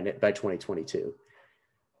 probably by 2022.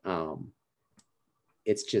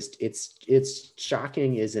 It's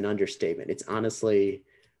shocking is an understatement. It's honestly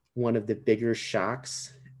one of the bigger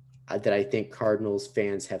shocks that I think Cardinals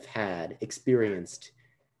fans have experienced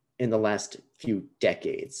in the last few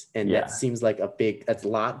decades. And that seems like that's a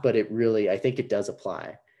lot, but I think it does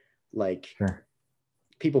apply. Like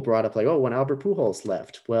people brought up like, oh, when Albert Pujols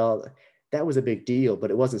left, well, that was a big deal, but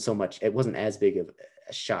it wasn't as big of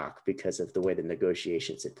a shock because of the way the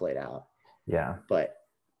negotiations had played out. Yeah. But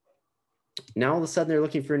now all of a sudden they're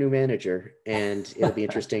looking for a new manager, and it'll be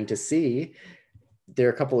interesting to see. There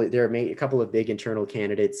are a couple of big internal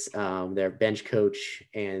candidates, their bench coach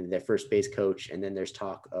and their first base coach. And then there's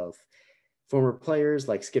talk of former players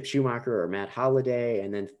like Skip Schumacher or Matt Holliday,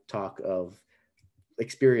 and then talk of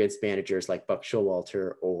experienced managers like Buck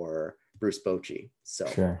Showalter or Bruce Bochy. So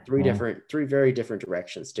three very different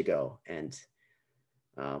directions to go. And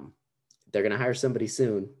they're going to hire somebody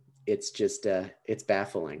soon. It's just, it's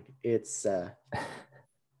baffling.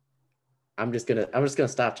 I'm just gonna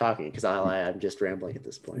stop talking because I'm just rambling at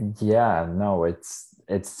this point. Yeah, no, it's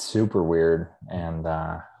super weird, and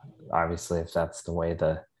obviously, if that's the way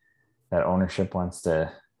that ownership wants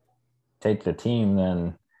to take the team,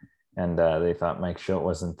 then and they thought Mike Shildt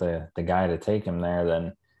wasn't the guy to take him there,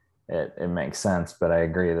 then it makes sense. But I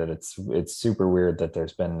agree that it's super weird that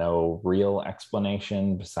there's been no real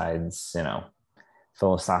explanation besides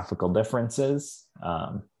philosophical differences,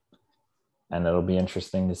 and it'll be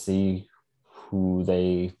interesting to see who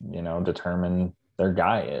they determine their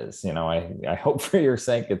guy is. I hope for your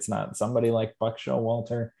sake it's not somebody like Buck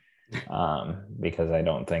Showalter, because I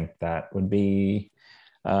don't think that would be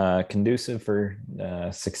conducive for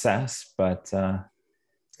success, but it's going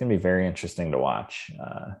to be very interesting to watch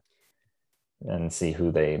and see who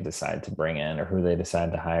they decide to bring in or who they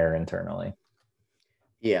decide to hire internally.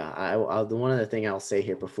 Yeah, the one other thing I'll say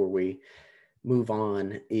here before we move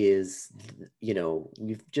on is,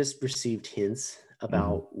 we've just received hints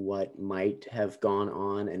about what might have gone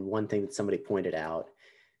on. And one thing that somebody pointed out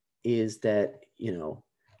is that,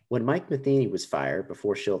 when Mike Matheny was fired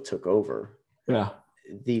before Shildt took over,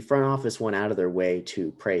 the front office went out of their way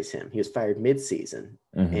to praise him. He was fired mid-season,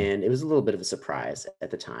 and it was a little bit of a surprise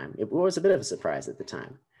at the time. It was a bit of a surprise at the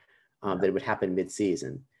time that it would happen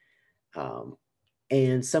mid-season.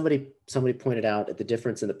 And somebody pointed out at the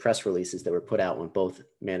difference in the press releases that were put out when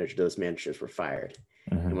those managers were fired.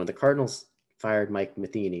 And when the Cardinals fired Mike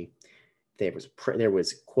Matheny, there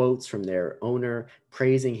was quotes from their owner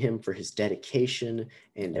praising him for his dedication,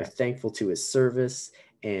 and they're thankful to his service.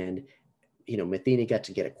 And Matheny got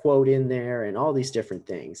to get a quote in there and all these different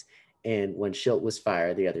things. And when Shildt was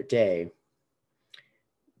fired the other day,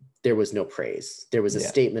 there was no praise. There was a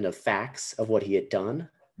statement of facts of what he had done.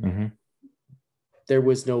 Mm-hmm. There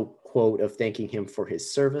was no quote of thanking him for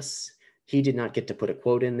his service. He did not get to put a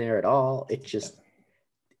quote in there at all. It just,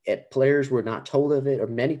 players were not told of it, or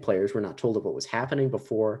many players were not told of what was happening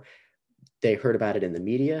before they heard about it in the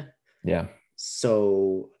media. Yeah.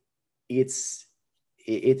 So it's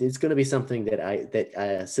going to be something that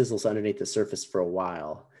sizzles underneath the surface for a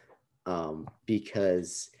while,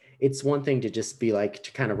 because it's one thing to just be like,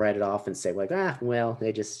 to kind of write it off and say like, well,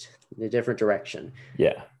 they just in a different direction.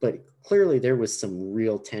 Yeah. But clearly there was some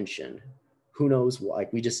real tension. Who knows why?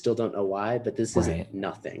 Like, we just still don't know why, but this isn't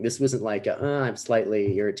nothing. This wasn't like, I'm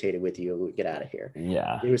slightly irritated with you, get out of here.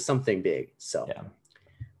 Yeah. It was something big. So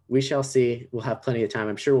we shall see. We'll have plenty of time.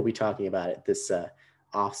 I'm sure we'll be talking about it this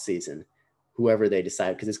off season, whoever they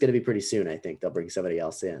decide, because it's going to be pretty soon. I think they'll bring somebody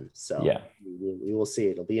else in. So we will see.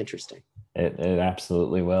 It'll be interesting. It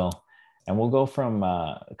absolutely will. And we'll go from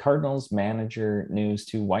Cardinals manager news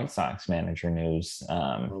to White Sox manager news.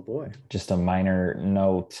 Oh boy! Just a minor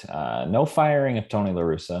note: no firing of Tony La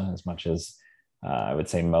Russa, as much as I would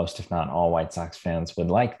say most, if not all, White Sox fans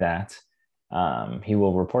would like that. He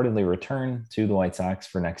will reportedly return to the White Sox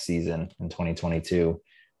for next season in 2022.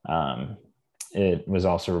 It was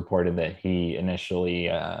also reported that he initially,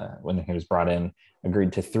 when he was brought in,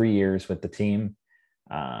 agreed to 3 years with the team.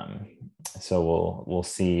 So we'll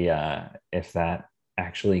see if that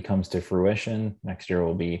actually comes to fruition. Next year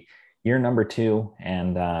will be year number 2,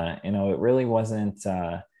 and it really wasn't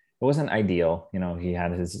ideal. He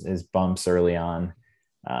had his bumps early on,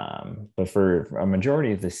 but for a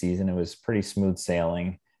majority of the season, it was pretty smooth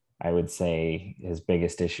sailing. I would say his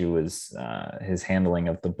biggest issue was his handling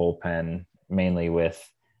of the bullpen, mainly with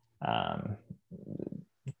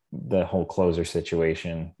the whole closer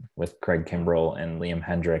situation with Craig Kimbrell and Liam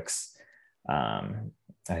Hendriks.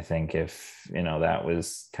 I think if, that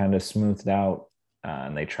was kind of smoothed out,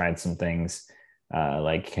 and they tried some things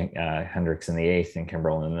like Hendriks in the 8th and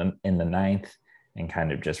Kimbrell in the 9th, and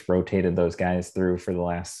kind of just rotated those guys through for the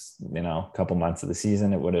last, couple months of the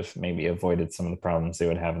season, it would have maybe avoided some of the problems they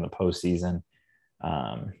would have in the postseason.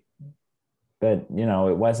 But,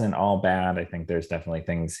 it wasn't all bad. I think there's definitely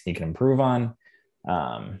things he can improve on.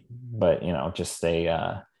 But, just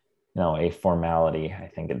a formality, I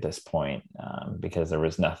think, at this point, because there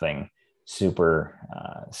was nothing super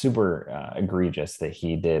egregious that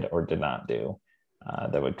he did or did not do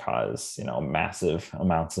that would cause, massive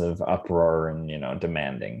amounts of uproar and,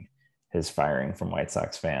 demanding his firing from White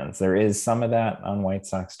Sox fans. There is some of that on White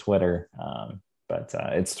Sox Twitter, but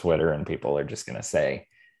it's Twitter, and people are just going to say,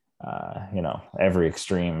 every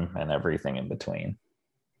extreme and everything in between.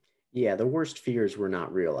 Yeah, the worst fears were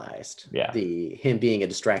not realized. Yeah. Him being a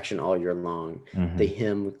distraction all year long, Mm-hmm.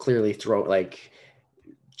 Him clearly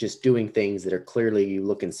just doing things that are clearly, you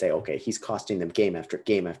look and say, okay, he's costing them game after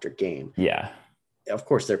game after game. Yeah. Of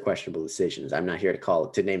course, they're questionable decisions. I'm not here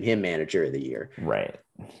to name him manager of the year. Right.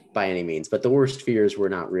 By any means, but the worst fears were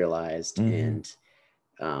not realized. Mm-hmm.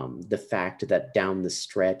 And the fact that down the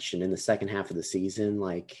stretch and in the second half of the season,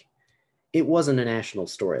 it wasn't a national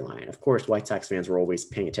storyline. Of course, White Sox fans were always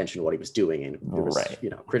paying attention to what he was doing, and there was,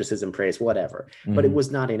 criticism, praise, whatever. Mm-hmm. But it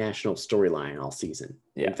was not a national storyline all season.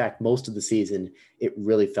 Yeah. In fact, most of the season, it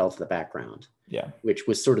really fell to the background. Yeah. Which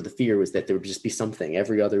was sort of the fear, was that there would just be something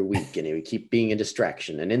every other week, and it would keep being a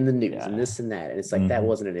distraction and in the news and this and that. And it's like, that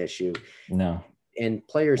wasn't an issue. No. And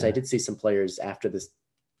players, I did see some players after the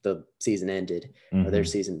season ended, or their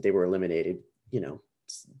season, they were eliminated,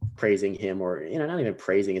 praising him, or not even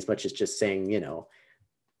praising as much as just saying, he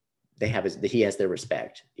has their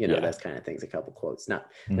respect, that kind of things. A couple quotes. They're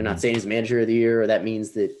not saying he's manager of the year, or that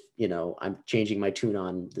means that I'm changing my tune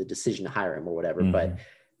on the decision to hire him or whatever. But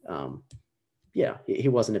he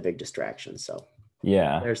wasn't a big distraction. So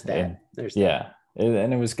there's that. That.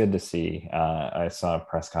 And it was good to see. I saw a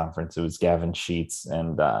press conference. It was Gavin Sheets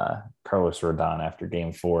and Carlos Rodon after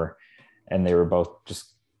Game 4, and they were both just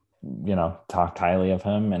talked highly of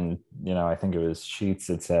him. And I think it was Sheets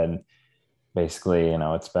that said, basically,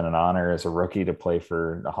 it's been an honor as a rookie to play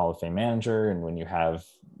for a Hall of Fame manager, and when you have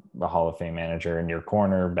a Hall of Fame manager in your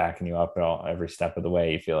corner backing you up every step of the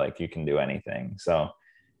way, you feel like you can do anything. So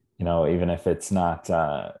even if it's not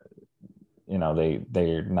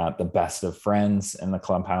they're not the best of friends in the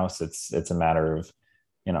clubhouse, it's a matter of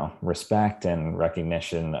respect and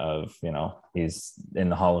recognition of he's in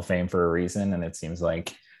the Hall of Fame for a reason. And it seems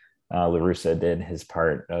like La Russa did his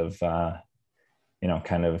part of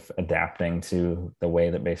kind of adapting to the way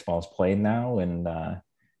that baseball is played now. And,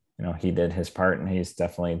 he did his part, and he's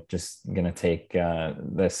definitely just going to take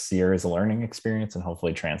this year as a learning experience and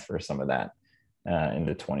hopefully transfer some of that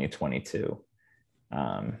into 2022.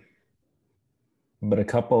 But a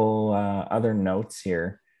couple other notes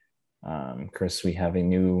here. Chris, we have a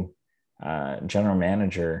new general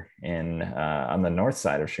manager on the north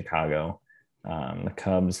side of Chicago. The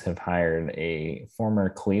Cubs have hired a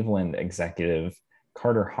former Cleveland executive,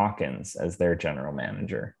 Carter Hawkins, as their general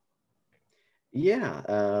manager.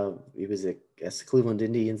 Yeah, he was a Cleveland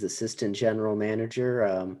Indians assistant general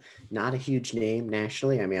manager. Not a huge name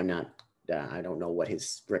nationally. I mean, I don't know what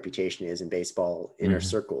his reputation is in baseball inner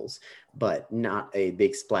circles, but not a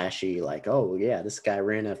big splashy, like, oh yeah, this guy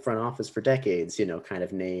ran a front office for decades, kind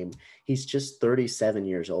of name. He's just 37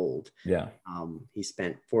 years old. Yeah. He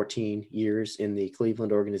spent 14 years in the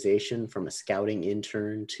Cleveland organization, from a scouting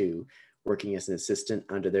intern to working as an assistant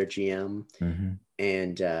under their GM.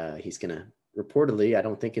 And he's going to reportedly, I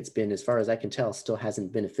don't think it's been, as far as I can tell, still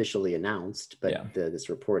hasn't been officially announced, but this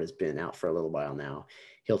report has been out for a little while now.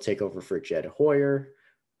 He'll take over for Jed Hoyer.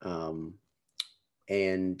 And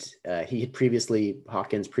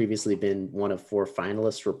Hawkins previously been one of 4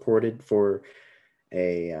 finalists reported for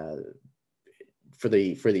the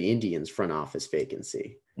Indians front office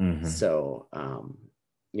vacancy. So,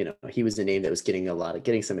 he was a name that was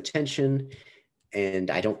getting some attention.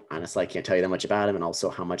 And I can't tell you that much about him, and also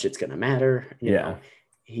how much it's going to matter. You know,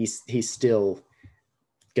 he's still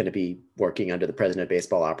going to be working under the president of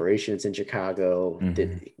baseball operations in Chicago.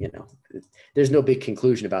 There's no big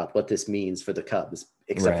conclusion about what this means for the Cubs,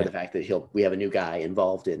 except for the fact that we have a new guy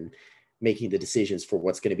involved in making the decisions for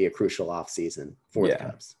what's going to be a crucial offseason for the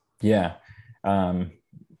Cubs. Yeah. From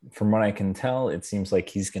what I can tell, it seems like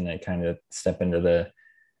he's going to kind of step into the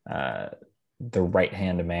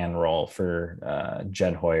right-hand man role for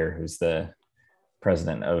Jed Hoyer, who's the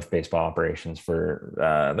president of baseball operations for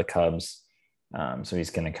the Cubs. So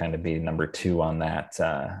he's going to kind of be number 2 on that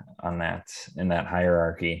in that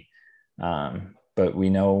hierarchy. But we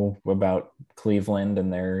know about Cleveland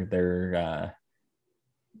and their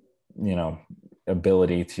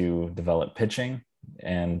ability to develop pitching,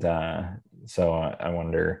 and so I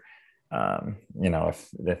wonder,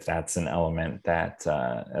 if that's an element that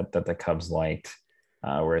the Cubs liked,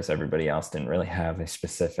 whereas everybody else didn't really have a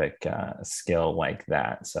specific skill like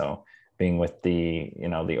that. So being with the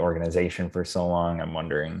organization for so long, I'm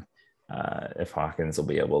wondering if Hawkins will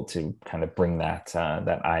be able to kind of bring that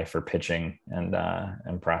eye for pitching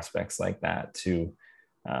and prospects like that to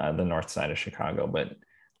the north side of Chicago. But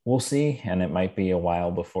we'll see, and it might be a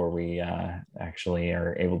while before we actually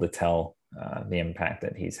are able to tell the impact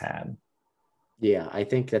that he's had. Yeah, I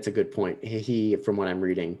think that's a good point. He, from what I'm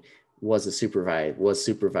reading, was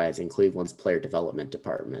supervising Cleveland's player development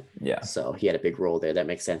department. Yeah. So he had a big role there. That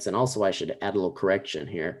makes sense. And also, I should add a little correction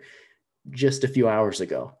here. Just a few hours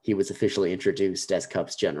ago, he was officially introduced as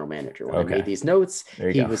Cubs general manager. When I made these notes,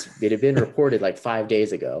 it had been reported like 5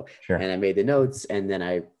 days ago. Sure. And I made the notes, and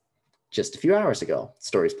then just a few hours ago,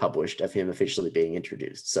 stories published of him officially being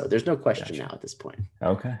introduced. So there's no question now at this point.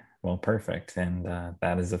 Okay, well, perfect. And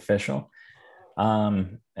that is official.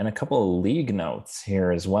 And a couple of league notes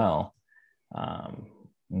here as well.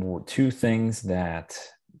 2 things that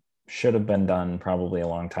should have been done probably a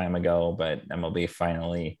long time ago, but MLB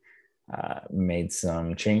finally made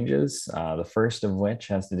some changes. The first of which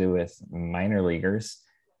has to do with minor leaguers.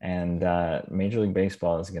 And Major League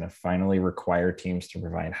Baseball is going to finally require teams to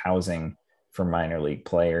provide housing for minor league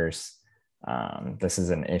players. This is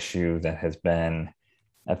an issue that has been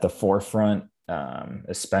at the forefront,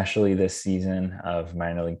 especially this season, of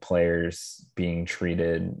minor league players being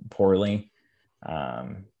treated poorly,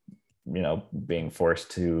 being forced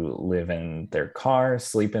to live in their cars,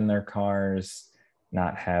 sleep in their cars,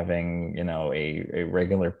 not having, a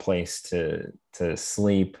regular place to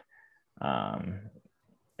sleep.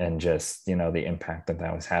 And just, the impact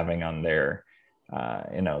that was having on their,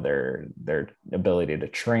 their ability to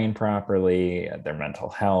train properly, their mental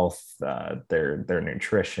health, their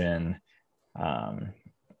nutrition,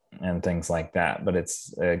 and things like that. But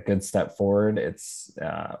it's a good step forward. It's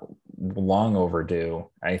long overdue,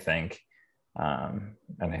 I think. And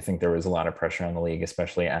I think there was a lot of pressure on the league,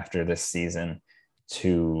 especially after this season,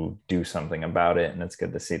 to do something about it. And it's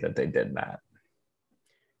good to see that they did that.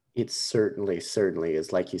 It certainly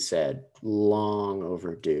is, like you said, long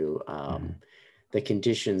overdue. The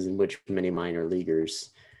conditions in which many minor leaguers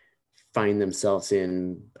find themselves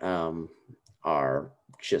in are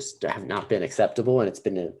just have not been acceptable, and it's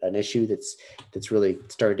been an issue that's really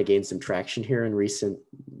started to gain some traction here in recent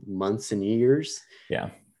months and years. Yeah,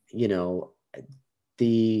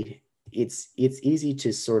 it's easy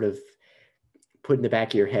to sort of put in the back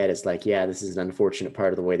of your head, it's like, yeah, this is an unfortunate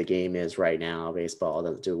part of the way the game is right now. Baseball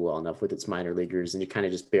doesn't do well enough with its minor leaguers, and you kind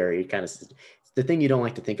of just bury it's the thing you don't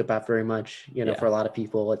like to think about very much. For a lot of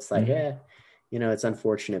people, it's like, it's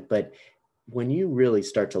unfortunate. But when you really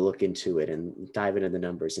start to look into it and dive into the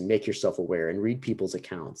numbers and make yourself aware and read people's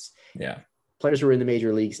accounts, players who are in the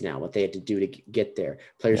major leagues now, what they had to do to get there,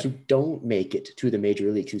 players who don't make it to the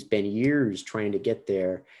major leagues, who spend years trying to get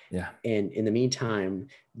there. And in the meantime,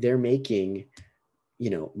 they're making,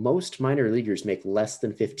 most minor leaguers make less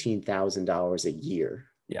than $15,000 a year.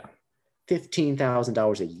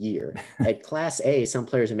 $15,000 a year. At Class A, some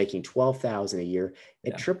players are making $12,000 a year.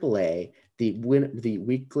 At AAA, the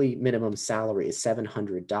weekly minimum salary is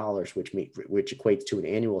 $700, which equates to an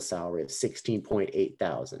annual salary of $16.8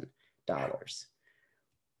 thousand.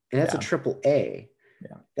 And that's a AAA.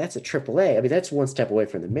 That's a AAA. I mean, that's one step away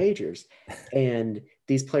from the majors. And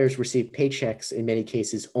these players receive paychecks in many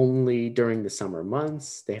cases only during the summer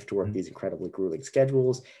months. They have to work these incredibly grueling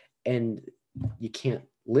schedules, and you can't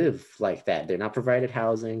live like that. They're not provided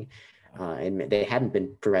housing, and they hadn't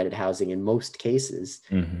been provided housing in most cases.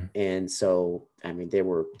 And so, I mean, there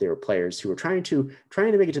were players who were trying to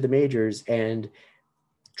make it to the majors and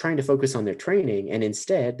trying to focus on their training, and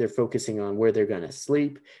instead they're focusing on where they're going to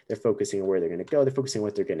sleep. They're focusing on where they're going to go. They're focusing on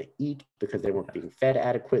what they're going to eat because they weren't being fed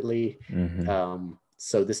adequately.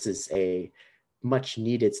 So this is a much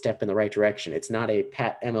needed step in the right direction. It's not a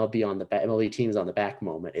pat MLB teams on the back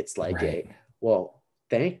moment. It's like well,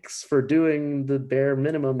 thanks for doing the bare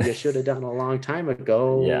minimum you should have done a long time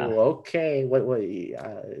ago. Okay.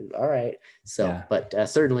 All right. So, but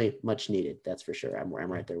certainly much needed. That's for sure. I'm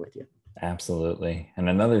right there with you. Absolutely. And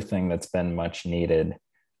another thing that's been much needed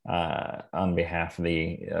on behalf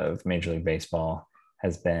of Major League Baseball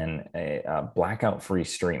has been a blackout-free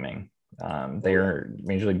streaming. Major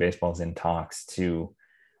League Baseball is in talks to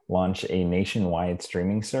launch a nationwide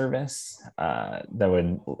streaming service that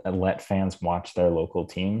would let fans watch their local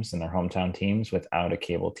teams and their hometown teams without a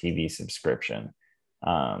cable TV subscription.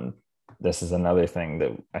 This is another thing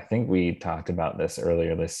that I think we talked about this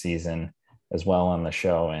earlier this season as well on the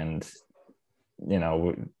show. And, we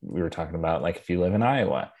were talking about, like, if you live in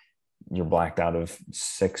Iowa, you're blacked out of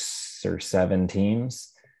 6 or 7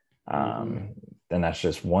 teams. Then that's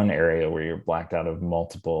just one area where you're blacked out of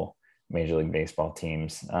multiple Major League Baseball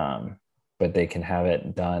teams. But they can have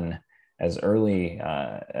it done as early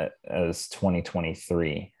as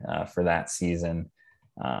 2023 for that season.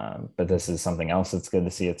 But this is something else that's good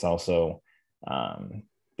to see. It's also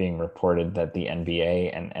being reported that the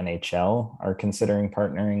NBA and NHL are considering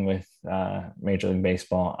partnering with Major League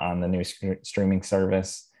Baseball on the new streaming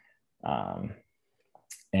service.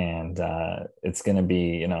 And it's going to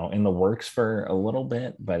be, in the works for a little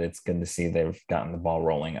bit, but it's good to see they've gotten the ball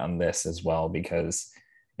rolling on this as well, because,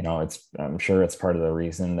 I'm sure it's part of the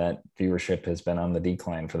reason that viewership has been on the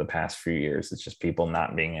decline for the past few years. It's just people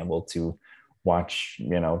not being able to watch,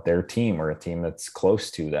 their team or a team that's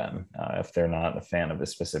close to them if they're not a fan of a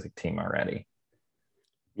specific team already.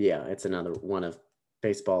 Yeah, it's another one of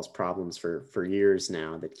baseball's problems for years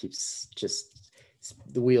now that keeps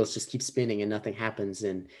the wheels just keep spinning and nothing happens.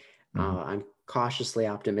 And I'm cautiously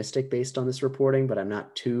optimistic based on this reporting, but I'm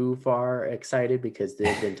not too far excited, because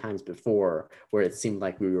there's been times before where it seemed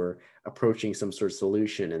like we were approaching some sort of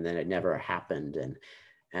solution and then it never happened. And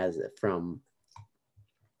from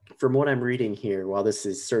what I'm reading here, while this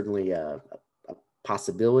is certainly a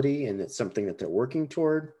possibility and it's something that they're working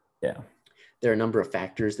toward, there are a number of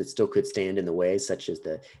factors that still could stand in the way, such as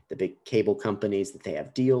the big cable companies that they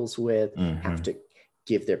have deals with have to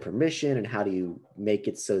give their permission, and how do you make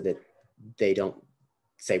it so that they don't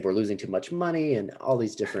say we're losing too much money, and all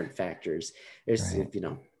these different factors. There's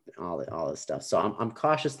all this stuff. So I'm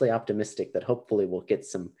cautiously optimistic that hopefully we'll get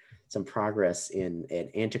some progress in an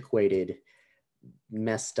antiquated,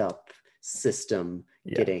 messed up system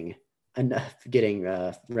getting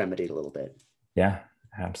remedied a little bit. Yeah,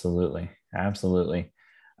 absolutely.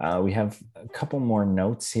 We have a couple more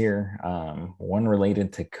notes here. One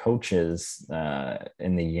related to coaches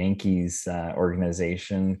in the Yankees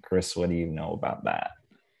organization. Chris, what do you know about that?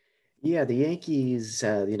 Yeah, the Yankees,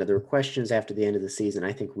 there were questions after the end of the season.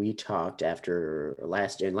 I think we talked after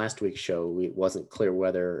last week's show. It wasn't clear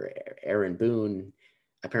whether Aaron Boone,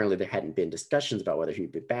 apparently there hadn't been discussions about whether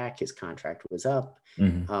he'd be back. His contract was up.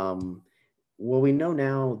 Well, we know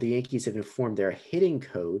now the Yankees have informed their hitting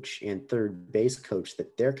coach and third base coach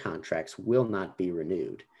that their contracts will not be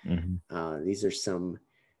renewed. These are some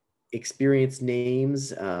experienced names.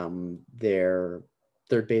 Their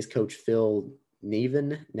third base coach, Phil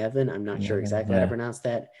Nevin, I'm not sure exactly how to pronounce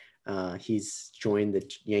that. He's joined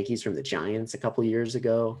the Yankees from the Giants a couple years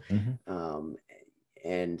ago.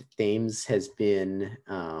 And Thames has been,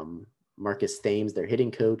 Marcus Thames, their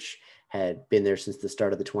hitting coach, had been there since the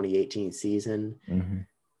start of the 2018 season.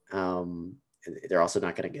 They're also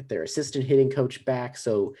not going to get their assistant hitting coach back.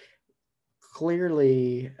 So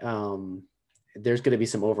clearly there's going to be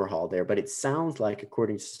some overhaul there, but it sounds like,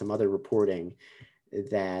 according to some other reporting,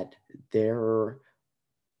 that their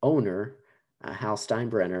owner, Hal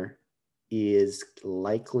Steinbrenner, is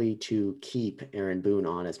likely to keep Aaron Boone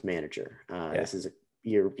on as manager. This is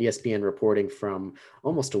your ESPN reporting from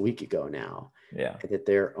almost a week ago now, that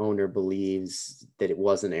their owner believes that it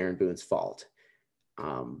wasn't Aaron Boone's fault.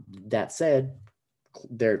 That said,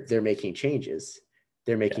 they're making changes.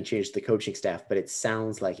 They're making changes to the coaching staff, but it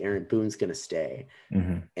sounds like Aaron Boone's going to stay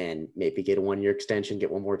and maybe get a 1-year extension, get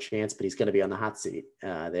one more chance, but he's going to be on the hot seat.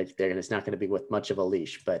 It's not going to be with much of a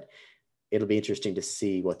leash, but it'll be interesting to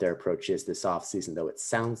see what their approach is this offseason, though it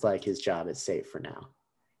sounds like his job is safe for now.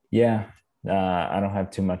 Yeah. I don't have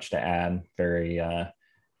too much to add. Very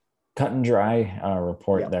cut and dry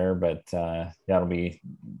report there, but that'll be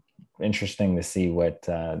interesting to see what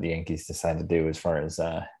the Yankees decide to do as far as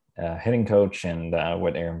hitting coach and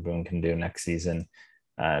what Aaron Boone can do next season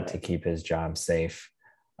to keep his job safe.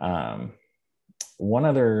 One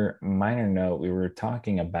other minor note, we were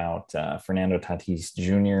talking about Fernando Tatis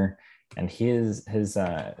Jr. and his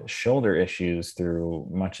shoulder issues through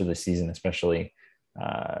much of the season, especially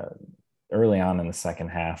early on in the second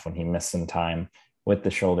half when he missed some time with the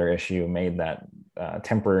shoulder issue, made that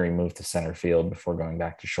temporary move to center field before going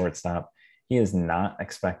back to shortstop. He is not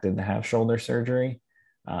expected to have shoulder surgery.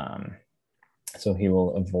 So he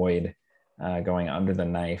will avoid going under the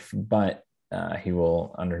knife, but he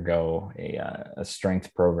will undergo a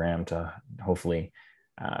strength program to hopefully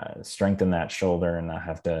strengthen that shoulder and not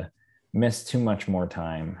have to miss too much more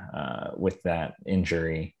time with that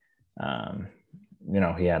injury.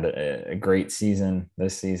 He had a great season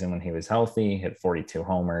this season when he was healthy, hit 42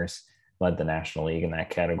 homers, led the National League in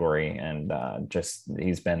that category. And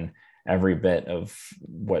he's been every bit of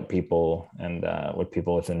what people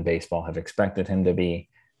within baseball have expected him to be.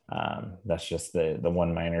 That's just the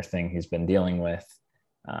one minor thing he's been dealing with.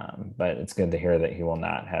 But it's good to hear that he will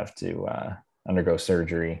not have to undergo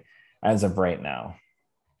surgery as of right now.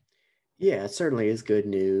 Yeah, it certainly is good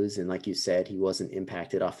news. And like you said, he wasn't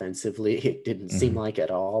impacted offensively. It didn't seem like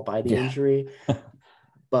at all by the injury,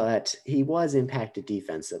 but he was impacted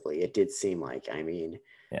defensively. It did seem like,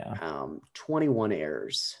 21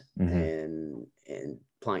 errors in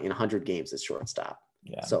playing in 100 games as shortstop.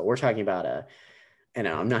 So we're talking about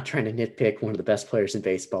I'm not trying to nitpick one of the best players in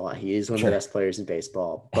baseball. He is one of the best players in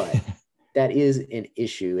baseball, but that is an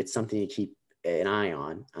issue. It's something to keep an eye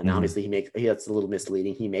on. And obviously that's a little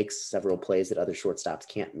misleading. He makes several plays that other shortstops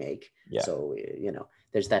can't make. So,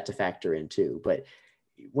 there's that to factor in too. But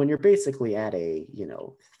when you're basically at a,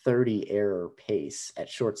 30 error pace at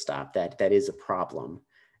shortstop, that is a problem.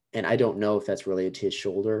 And I don't know if that's related to his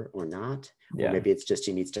shoulder or not, or maybe it's just,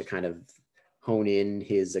 he needs to kind of hone in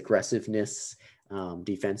his aggressiveness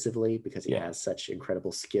defensively because he has such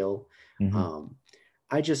incredible skill.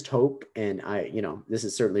 I just hope, and this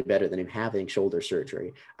is certainly better than him having shoulder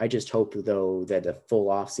surgery. I just hope, though, that a full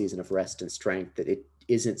off season of rest and strength, that it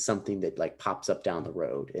isn't something that like pops up down the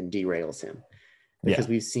road and derails him, because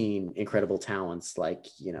we've seen incredible talents like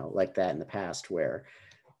that in the past, where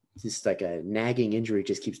just like a nagging injury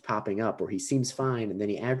just keeps popping up, or he seems fine and then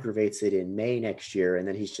he aggravates it in May next year, and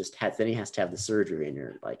then he has to have the surgery, and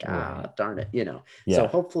you're like, darn it, So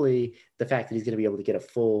hopefully the fact that he's going to be able to get a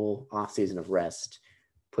full off season of rest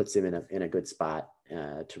puts him in a good spot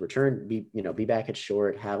to return, be back at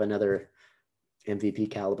short, have another MVP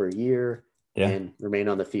caliber year, and remain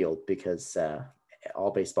on the field, because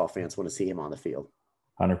all baseball fans want to see him on the field.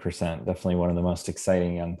 100%. Definitely one of the most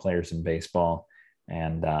exciting young players in baseball,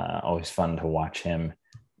 and always fun to watch him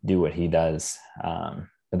do what he does. But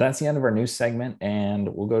that's the end of our news segment, and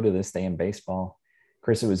we'll go to This Day in Baseball.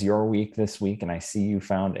 Chris, it was your week this week, and I see you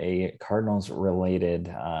found a Cardinals related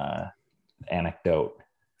anecdote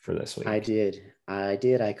for this week. I did.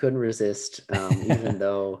 I couldn't resist, even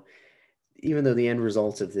though the end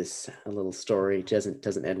result of this little story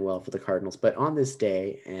doesn't end well for the Cardinals. But on this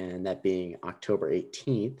day, and that being October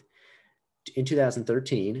 18th, in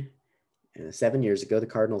 2013, 7 years ago, the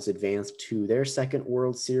Cardinals advanced to their second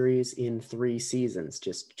World Series in 3 seasons,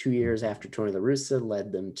 just 2 years after Tony La Russa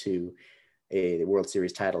led them to a World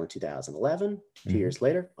Series title in 2011. 2 years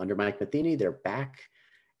later, under Mike Matheny, they're back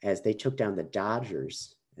as they took down the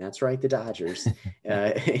Dodgers. That's right, the Dodgers,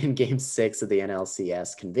 in Game 6 of the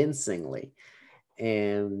NLCS convincingly.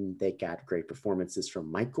 And they got great performances from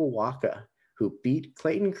Michael Wacha, who beat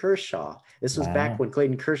Clayton Kershaw. This was back when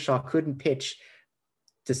Clayton Kershaw couldn't pitch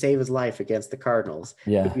to save his life against the Cardinals.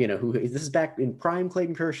 Yeah. This is back in prime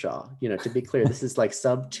Clayton Kershaw. To be clear, this is like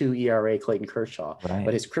sub 2 ERA Clayton Kershaw, right.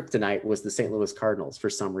 But his kryptonite was the St. Louis Cardinals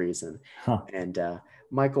for some reason. Huh. And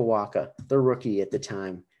Michael Wacha, the rookie at the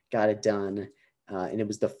time, got it done. And it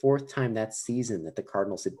was the fourth time that season that the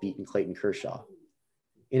Cardinals had beaten Clayton Kershaw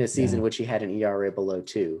in a season in which he had an ERA below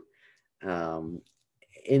 2.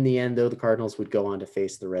 In the end, though, the Cardinals would go on to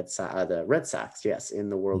face the Red Sox, yes, in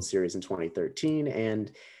the World Series in 2013,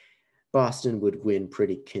 and Boston would win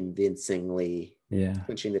pretty convincingly,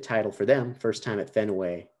 clinching the title for them, first time at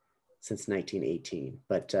Fenway since 1918.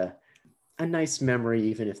 But a nice memory,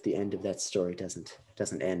 even if the end of that story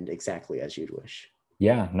doesn't end exactly as you'd wish.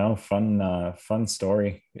 Yeah, no, fun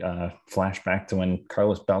story. Flashback to when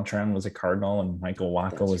Carlos Beltran was a Cardinal and Michael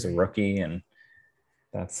Wacha was a rookie, and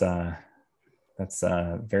that's a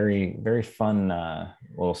very, very fun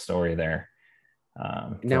little story there.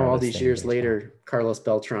 Now, all these years later, Carlos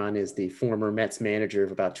Beltran is the former Mets manager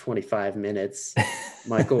of about 25 minutes.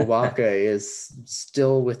 Michael Wacha is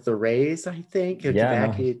still with the Rays, I think.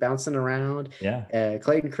 He's bouncing around. Yeah.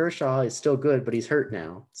 Clayton Kershaw is still good, but he's hurt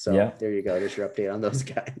now. So there you go. There's your update on those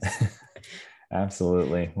guys.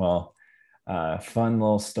 Absolutely. Well, fun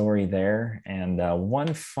little story there. And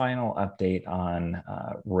one final update on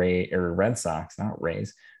Red Sox, not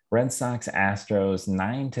Rays. Red Sox Astros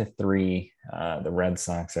 9-3. The Red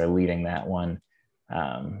Sox are leading that one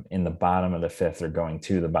in the bottom of the fifth. They're going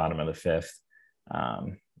to the bottom of the fifth.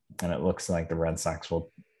 And it looks like the Red Sox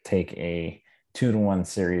will take a 2-1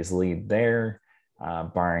 series lead there,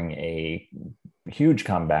 barring a huge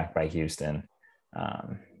comeback by Houston.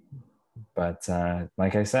 But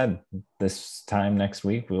like I said, this time next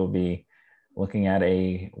week, we'll be looking at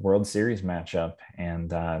a World Series matchup,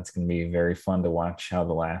 and it's going to be very fun to watch how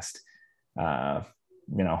the last,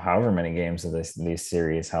 however many games of these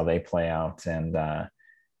series, how they play out. And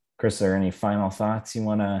Chris, are there any final thoughts you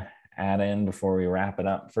want to add in before we wrap it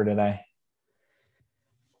up for today?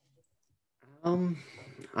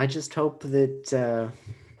 I just hope that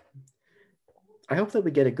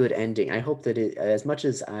we get a good ending. I hope that as much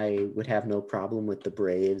as I would have no problem with the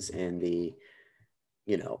Braves and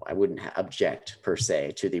I wouldn't object per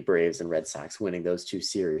se to the Braves and Red Sox winning those two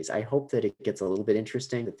series. I hope that it gets a little bit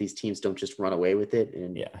interesting, that these teams don't just run away with it.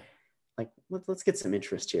 And let's get some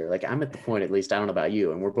interest here. Like, I'm at the point, at least, I don't know about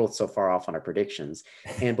you, and we're both so far off on our predictions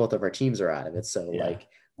and both of our teams are out of it. So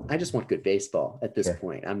I just want good baseball at this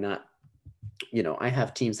point. I'm not, I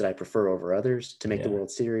have teams that I prefer over others to make the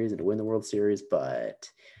World Series and to win the World Series. But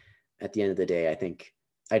at the end of the day, I think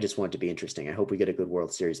I just want it to be interesting. I hope we get a good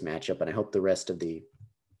World Series matchup, and I hope the rest of the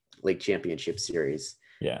League Championship Series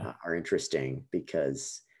are interesting,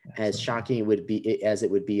 because as shocking it would be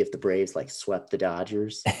if the Braves swept the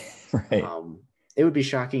Dodgers, right? It would be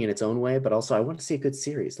shocking in its own way, but also I want to see a good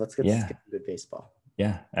series. Let's get good baseball.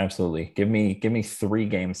 Yeah, absolutely. Give me 3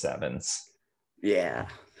 Game 7s. Yeah,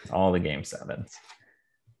 all the Game 7s.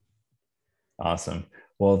 Awesome.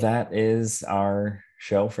 Well, that is our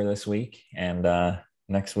show for this week, and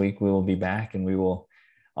next week we will be back and we will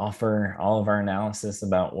offer all of our analysis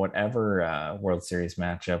about whatever World Series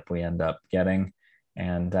matchup we end up getting.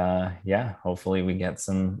 And hopefully we get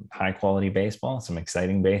some high quality baseball, some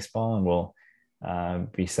exciting baseball, and we'll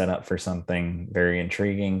be set up for something very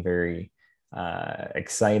intriguing, very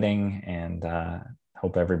exciting, and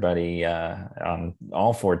hope everybody on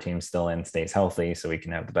all 4 teams still in stays healthy so we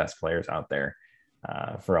can have the best players out there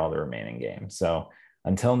for all the remaining games. So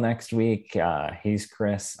until next week, he's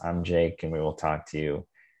Chris, I'm Jake, and we will talk to you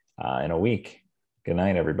in a week. Good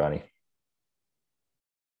night, everybody.